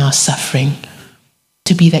pain and our suffering,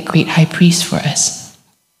 to be that great high priest for us.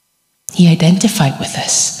 He identified with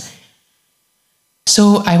us.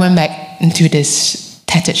 So I went back into this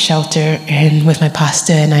tattered shelter and with my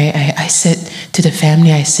pastor and I said to the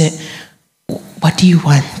family, I said, what do you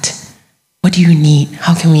want? What do you need?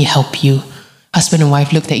 How can we help you? Husband and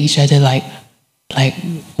wife looked at each other like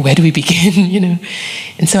where do we begin,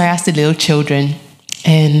 And so I asked the little children,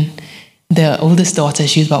 and the oldest daughter,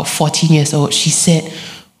 she was about 14 years old, she said,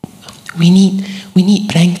 we need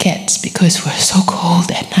blankets because we're so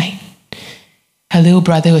cold at night. Her little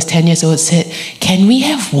brother, who was 10 years old, said, can we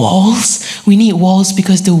have walls? We need walls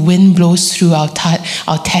because the wind blows through our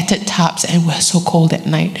tattered tarps and we're so cold at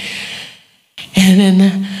night. And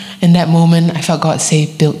then in that moment, I felt God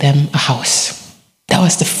say, build them a house. That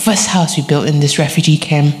was the first house we built in this refugee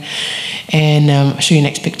camp. And I'll show you the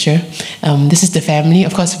next picture. This is the family.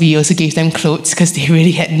 Of course, we also gave them clothes because they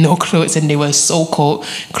really had no clothes and they were so cold,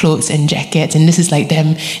 clothes and jackets. And this is like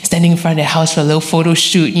them standing in front of their house for a little photo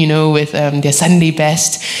shoot, with their Sunday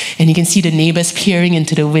best. And you can see the neighbors peering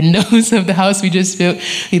into the windows of the house we just built.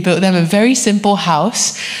 We built them a very simple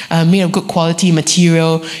house, made of good quality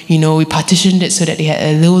material. We partitioned it so that they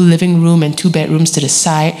had a little living room and 2 bedrooms to the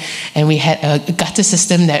side. And we had a gutter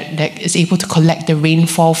system that is able to collect the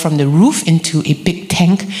rainfall from the roof into a big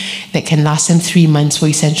tank that can last them 3 months for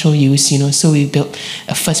essential use, So we built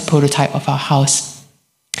a first prototype of our house.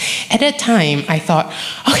 At that time, I thought,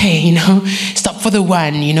 okay, stop for the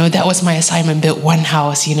one, that was my assignment, build one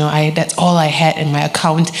house, that's all I had in my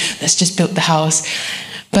account, let's just build the house.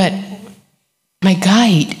 But my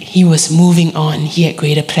guide, he was moving on, he had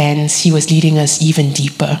greater plans, he was leading us even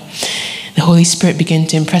deeper. The Holy Spirit began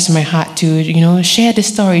to impress on my heart to, share this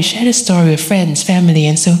story with friends, family.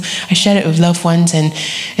 And so I shared it with loved ones and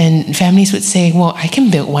families would say, well, I can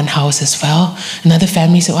build one house as well. Another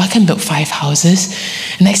family said, well, I can build 5 houses.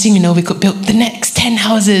 And next thing you know, we could build the next 10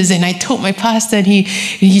 houses. And I told my pastor and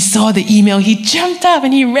he saw the email, he jumped up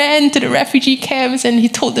and he ran to the refugee camps and he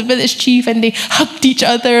told the village chief and they hugged each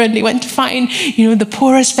other and they went to find, the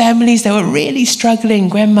poorest families that were really struggling,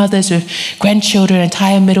 grandmothers with grandchildren,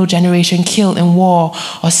 entire middle generation killed in war,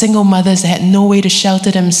 or single mothers that had no way to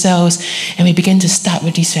shelter themselves. And we began to start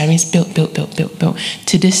with these families, built.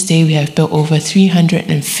 To this day, we have built over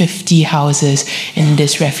 350 houses in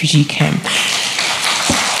this refugee camp.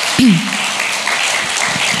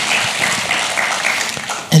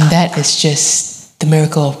 And that is just the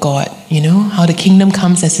miracle of God, how the kingdom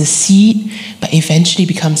comes as a seed, but eventually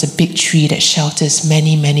becomes a big tree that shelters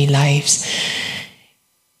many, many lives.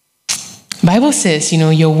 Bible says,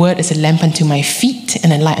 your word is a lamp unto my feet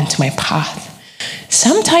and a light unto my path.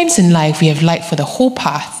 Sometimes in life we have light for the whole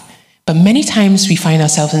path, but many times we find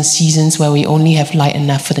ourselves in seasons where we only have light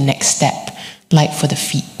enough for the next step, light for the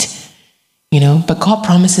feet. But God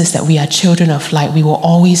promises that we are children of light. We will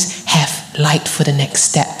always have light for the next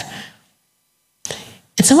step.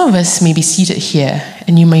 And some of us may be seated here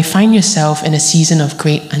and you may find yourself in a season of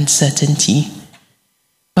great uncertainty.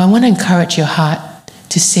 But I want to encourage your heart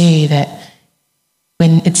to say that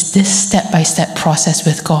when it's this step-by-step process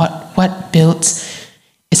with God, what builds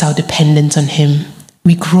is our dependence on Him.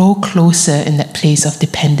 We grow closer in that place of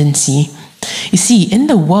dependency. You see, in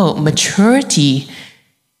the world, maturity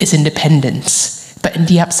is independence. But in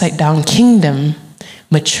the upside-down kingdom,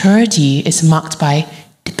 maturity is marked by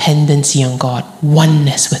dependence. dependency on God,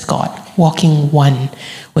 oneness with God, walking one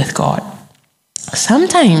with God.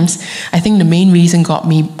 Sometimes I think the main reason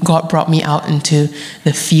God brought me out into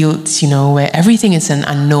the fields, where everything is an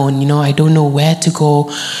unknown, I don't know where to go,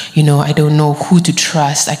 I don't know who to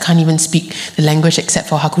trust. I can't even speak the language except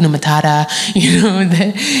for Hakuna Matata,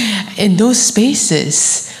 in those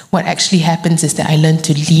spaces, what actually happens is that I learn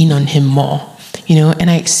to lean on Him more, and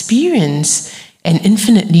I experience an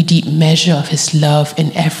infinitely deep measure of His love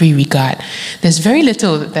in every regard. There's very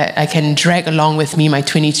little that I can drag along with me, my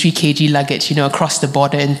 23 kg luggage, across the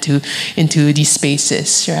border into these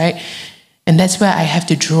spaces, right? And that's where I have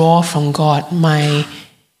to draw from God my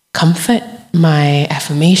comfort, my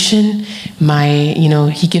affirmation,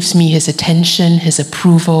 He gives me His attention, His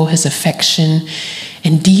approval, His affection.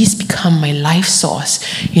 And these become my life source,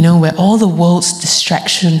 where all the world's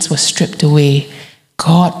distractions were stripped away.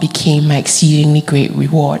 God became my exceedingly great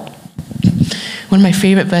reward. One of my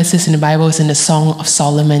favorite verses in the Bible is in the Song of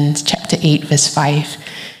Solomon, chapter 8, verse 5.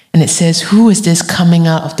 And it says, "Who is this coming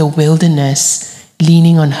out of the wilderness,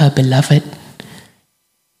 leaning on her beloved?"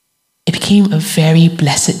 It became a very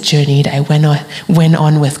blessed journey that I went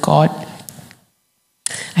on with God.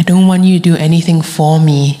 I don't want you to do anything for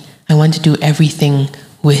me. I want to do everything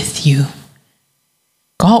with you.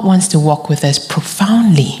 God wants to walk with us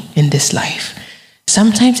profoundly in this life.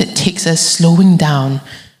 Sometimes it takes us slowing down,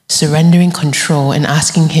 surrendering control, and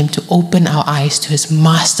asking Him to open our eyes to His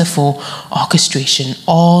masterful orchestration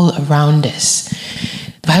all around us.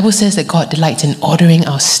 The Bible says that God delights in ordering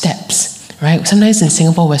our steps, right? Sometimes in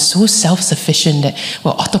Singapore, we're so self-sufficient that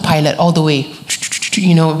we're autopilot all the way,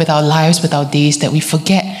 with our lives, with our days, that we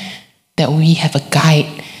forget that we have a guide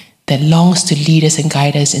that longs to lead us and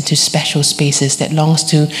guide us into special spaces, that longs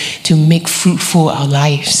to make fruitful our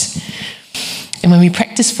lives. And when we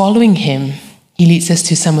practice following Him, He leads us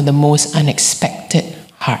to some of the most unexpected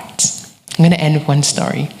hearts. I'm going to end with one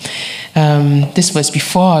story. This was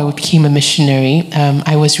before I became a missionary.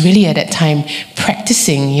 I was really at that time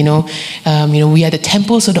practicing, we are the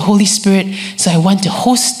temples of the Holy Spirit, so I want to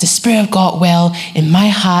host the Spirit of God well in my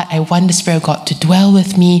heart. I want the Spirit of God to dwell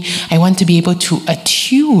with me. I want to be able to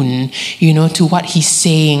attune, to what He's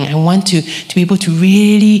saying. I want to be able to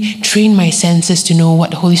really train my senses to know what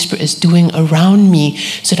the Holy Spirit is doing around me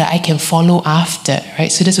so that I can follow after,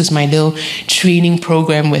 right? So this was my little training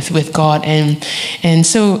program with God. And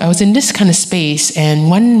so I was in this kind of space, and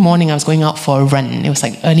one morning I was going out for a run. It was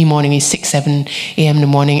like early morning, 6, 7 a.m. in the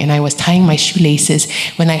morning, and I was tying my shoelaces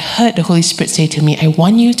when I heard the Holy Spirit say to me, "I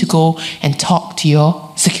want you to go and talk to your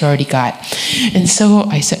security guard." And so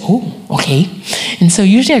I said, "Oh, okay." And so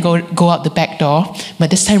usually I go out the back door, but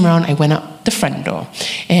this time around I went out the front door.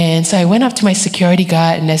 And so I went up to my security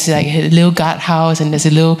guard, and there's like a little guardhouse, and there's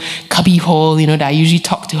a little cubby hole, that I usually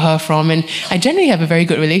talk to her from. And I generally have a very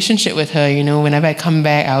good relationship with her, whenever I come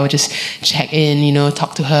back, I will just check in,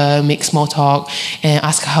 talk to her, make small talk, and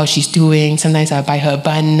ask her how she's doing. Sometimes I'll buy her a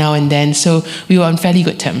bun now and then. So we were on fairly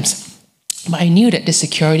good terms. But I knew that the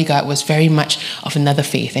security guard was very much of another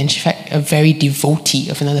faith, and in fact, a very devotee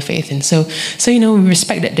of another faith. And so we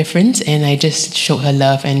respect that difference, and I just showed her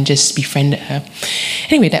love and just befriended her.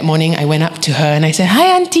 Anyway, that morning I went up to her and I said,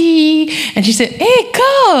 "Hi, Auntie." And she said, "Hey,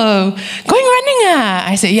 girl, going running ah?"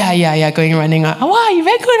 I said, Yeah, going running ah. "Oh, wow, you're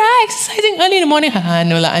very good exercising early in the morning." "Haha,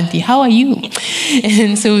 no lah, Auntie, how are you?"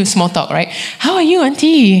 And so small talk, right? "How are you,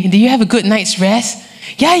 Auntie? Did you have a good night's rest?"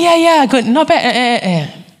 Yeah, good, not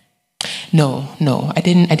bad. No, I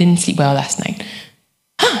didn't sleep well last night."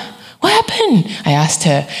 "Huh? What happened?" I asked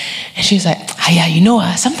her. And she was like,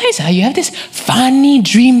 sometimes you have this funny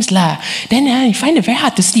dreams lah. Then you find it very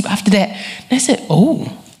hard to sleep after that." And I said, "Oh,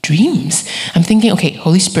 dreams." I'm thinking, okay,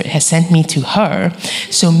 Holy Spirit has sent me to her,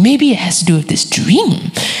 so maybe it has to do with this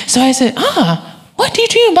dream. So I said, "What do you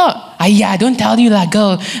dream about?" Don't tell you lah,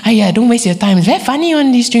 girl. Don't waste your time. It's very funny on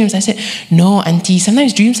these dreams." I said, "No, Auntie,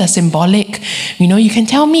 sometimes dreams are symbolic. You can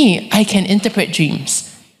tell me. I can interpret dreams."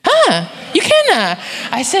 "Huh? You can?"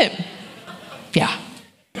 I said, "Yeah."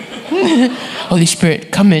 "Holy Spirit,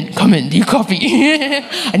 come in. Do you copy?"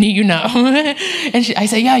 "I need you now." And I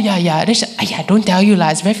said, yeah. Then she said, "Don't tell you lah.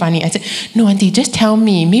 It's very funny." I said, "No, Auntie, just tell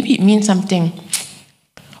me. Maybe it means something."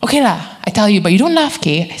 "Okay lah, I tell you, but you don't laugh,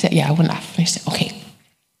 okay?" I said, "Yeah, I won't laugh." And she said, "Okay.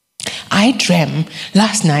 I dreamt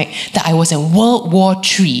last night that I was in World War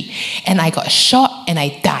III and I got shot and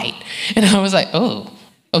I died." And I was like, oh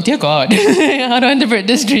dear God, how do I interpret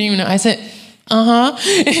this dream? I said,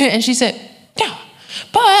 And she said, "Yeah,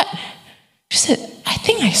 but," she said, "I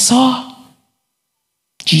think I saw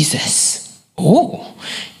Jesus." "Oh,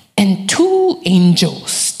 and two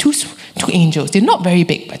angels. They're not very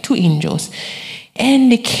big, but two angels.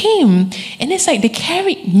 And they came, and it's like they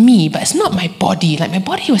carried me, but it's not my body. Like my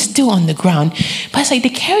body was still on the ground, but it's like they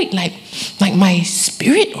carried like my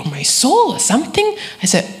spirit or my soul or something. I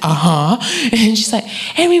said, and she's like,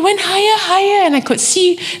 and we went higher, higher, and I could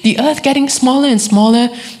see the earth getting smaller and smaller.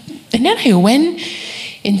 And then I went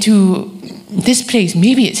into this place.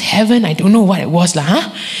 Maybe it's heaven. I don't know what it was,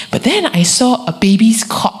 But then I saw a baby's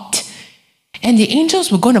cot. And the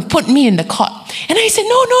angels were going to put me in the cot. And I said,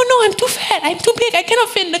 no, I'm too fat. I'm too big. I cannot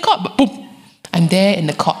fit in the cot. But boom, I'm there in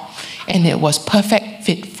the cot. And it was perfect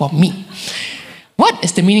fit for me. What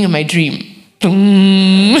is the meaning of my dream?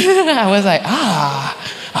 I was like,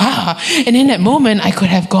 And in that moment, I could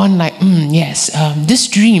have gone like, yes, this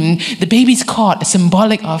dream, the baby's cot, is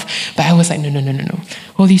symbolic of, but I was like, no.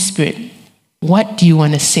 Holy Spirit, what do you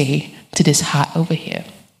want to say to this heart over here?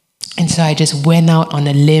 And so I just went out on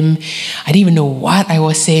a limb. I didn't even know what I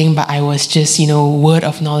was saying, but I was just, word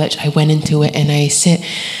of knowledge. I went into it and I said,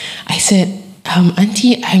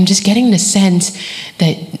 Auntie, I'm just getting the sense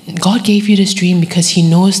that God gave you this dream because He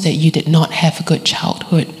knows that you did not have a good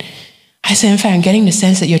childhood. I said, in fact, I'm getting the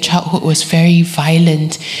sense that your childhood was very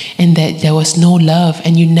violent and that there was no love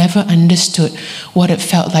and you never understood what it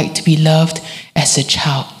felt like to be loved as a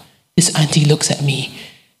child. This auntie looks at me,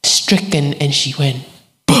 stricken, and she went,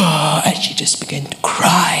 bah, and she just began to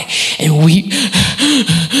cry and weep.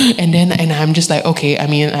 And I'm just like, okay,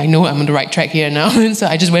 I know I'm on the right track here now. And so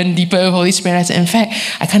I just went deeper with Holy Spirit. I said, in fact,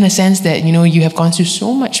 I kind of sense that, you have gone through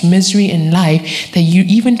so much misery in life that you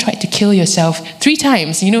even tried to kill yourself 3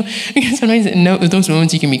 times, because sometimes in those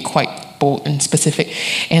moments you can be quite bold and specific.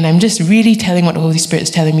 And I'm just really telling what the Holy Spirit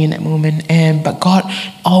is telling me in that moment. But God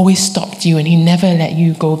always stopped you and He never let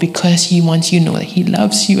you go because He wants you to know that He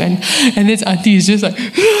loves you. And this auntie is just like,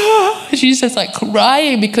 she's just like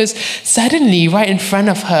crying because suddenly right in front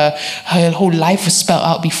of her, her whole life was spelled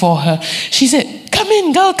out before her. She said, come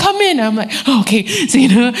in, girl, come in. I'm like, okay. So,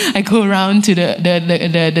 I go around to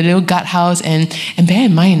the little guardhouse and bear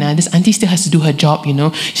in mind, this auntie still has to do her job,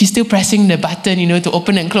 She's still pressing the button, to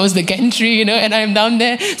open and close the gantry, and I'm down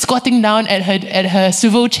there squatting down at her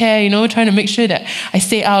swivel chair, trying to make sure that I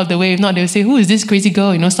stay out of the way. If not, they'll say, who is this crazy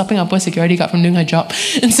girl, stopping our poor security guard from doing her job.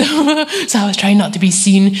 And so I was trying not to be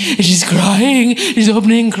seen, and she's crying, she's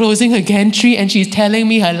opening and closing her gantry, and she's telling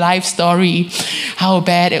me her life story, how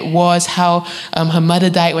bad it was, how her mother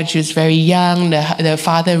died when she was very young. The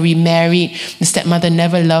father remarried. The stepmother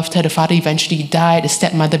never loved her. The father eventually died. The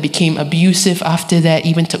stepmother became abusive after that,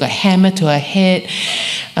 even took a hammer to her head,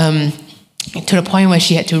 to the point where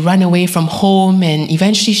she had to run away from home. And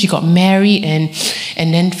eventually she got married and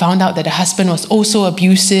then found out that the husband was also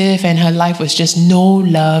abusive and her life was just no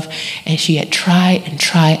love. And she had tried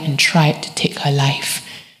to take her life.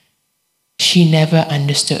 She never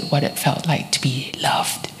understood what it felt like to be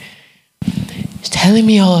loved. She's telling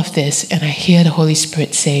me all of this, and I hear the Holy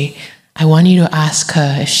Spirit say, I want you to ask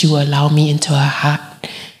her if she will allow me into her heart.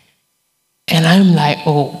 And I'm like,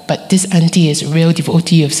 oh, but this auntie is a real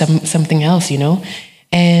devotee of something else,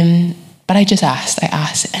 But I just asked,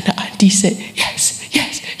 and the auntie said, yes.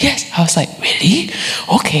 I was like, really?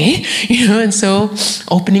 Okay. And so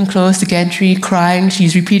opening, close the gantry, crying,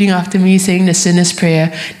 she's repeating after me, saying the sinner's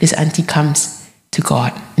prayer. This auntie comes to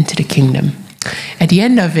God, into the kingdom. At the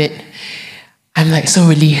end of it, I'm like so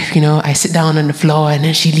relieved, I sit down on the floor and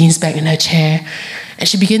then she leans back in her chair and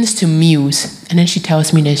she begins to muse. And then she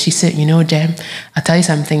tells me this. She said, Jem, I'll tell you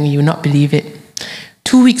something, you will not believe it.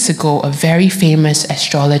 2 weeks ago, a very famous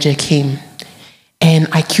astrologer came and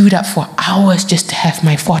I queued up for hours just to have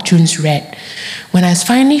my fortunes read. When I was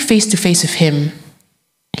finally face to face with him,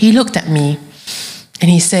 he looked at me and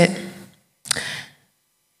he said,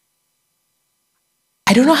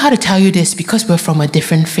 I don't know how to tell you this because we're from a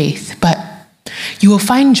different faith, but you will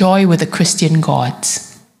find joy with the Christian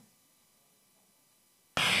gods.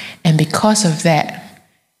 And because of that,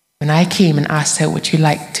 when I came and asked her, would you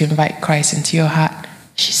like to invite Christ into your heart?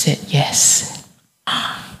 She said, yes.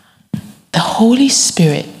 The Holy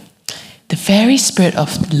Spirit, the very Spirit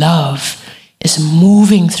of love, is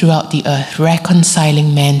moving throughout the earth,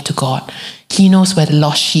 reconciling man to God. He knows where the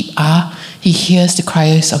lost sheep are. He hears the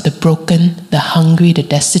cries of the broken, the hungry, the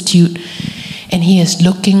destitute. And He is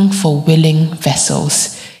looking for willing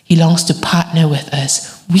vessels. He longs to partner with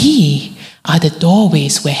us. We are the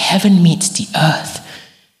doorways where heaven meets the earth.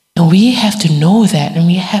 And we have to know that, and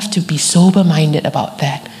we have to be sober-minded about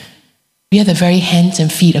that. We are the very hands and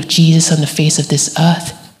feet of Jesus on the face of this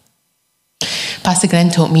earth. Pastor Glenn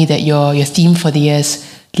told me that your theme for the year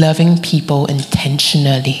is loving people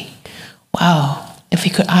intentionally. Wow. If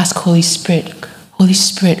we could ask Holy Spirit,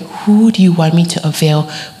 who do you want me to avail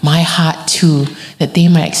my heart to that they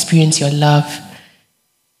might experience your love?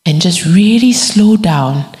 and just really slow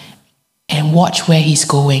down and watch where he's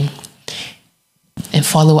going and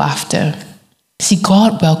follow after. See,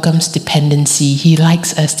 God welcomes dependency. He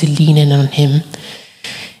likes us to lean in on him.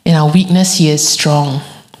 In our weakness, he is strong,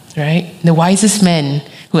 right? The wisest man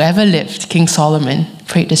who ever lived, King Solomon,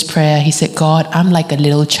 prayed this prayer. He said, God, I'm like a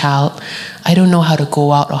little child. I don't know how to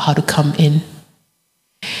go out or how to come in.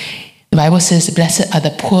 The Bible says, blessed are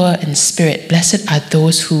the poor in spirit. Blessed are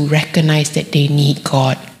those who recognize that they need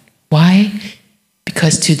God. Why?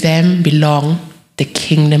 Because to them belong the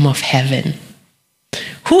kingdom of heaven.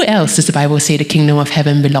 Who else does the Bible say the kingdom of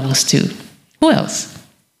heaven belongs to? Who else?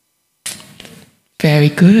 Very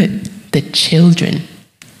good. The children.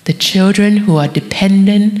 The children who are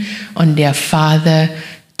dependent on their father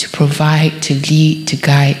to provide, to lead, to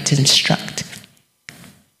guide, to instruct.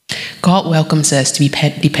 God welcomes us to be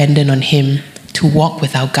dependent on him, to walk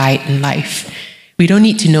with our guide in life. We don't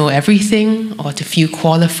need to know everything or to feel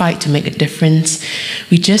qualified to make a difference.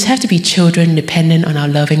 We just have to be children dependent on our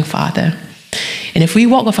loving Father. And if we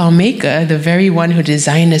walk with our Maker, the very one who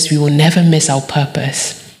designed us, we will never miss our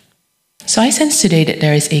purpose. So I sense today that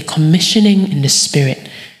there is a commissioning in the Spirit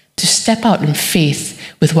to step out in faith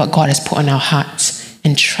with what God has put on our hearts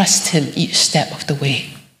and trust him each step of the way.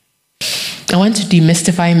 I want to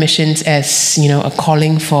demystify missions as, a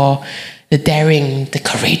calling for the daring, the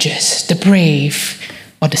courageous, the brave,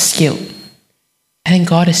 or the skilled. I think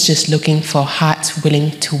God is just looking for hearts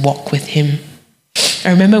willing to walk with him. I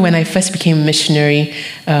remember when I first became a missionary,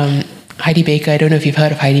 Heidi Baker, I don't know if you've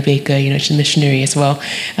heard of Heidi Baker, she's a missionary as well.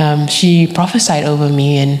 She prophesied over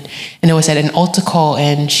me and it was at an altar call,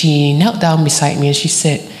 and she knelt down beside me and she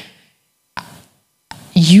said,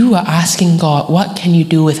 you are asking God, what can you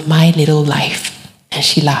do with my little life? And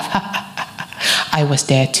she laughed. I was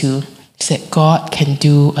there too. She said, God can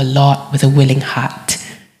do a lot with a willing heart.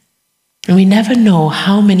 And we never know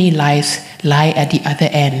how many lives lie at the other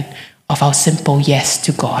end of our simple yes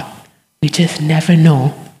to God. We just never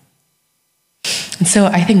know. And so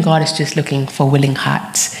I think God is just looking for willing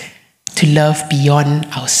hearts to love beyond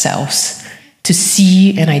ourselves, to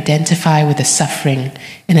see and identify with the suffering,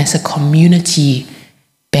 and as a community,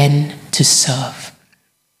 bend to serve.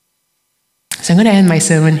 So I'm going to end my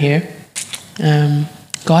sermon here.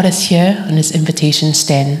 God is here and his invitation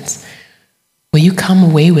stands. Will you come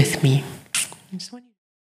away with me?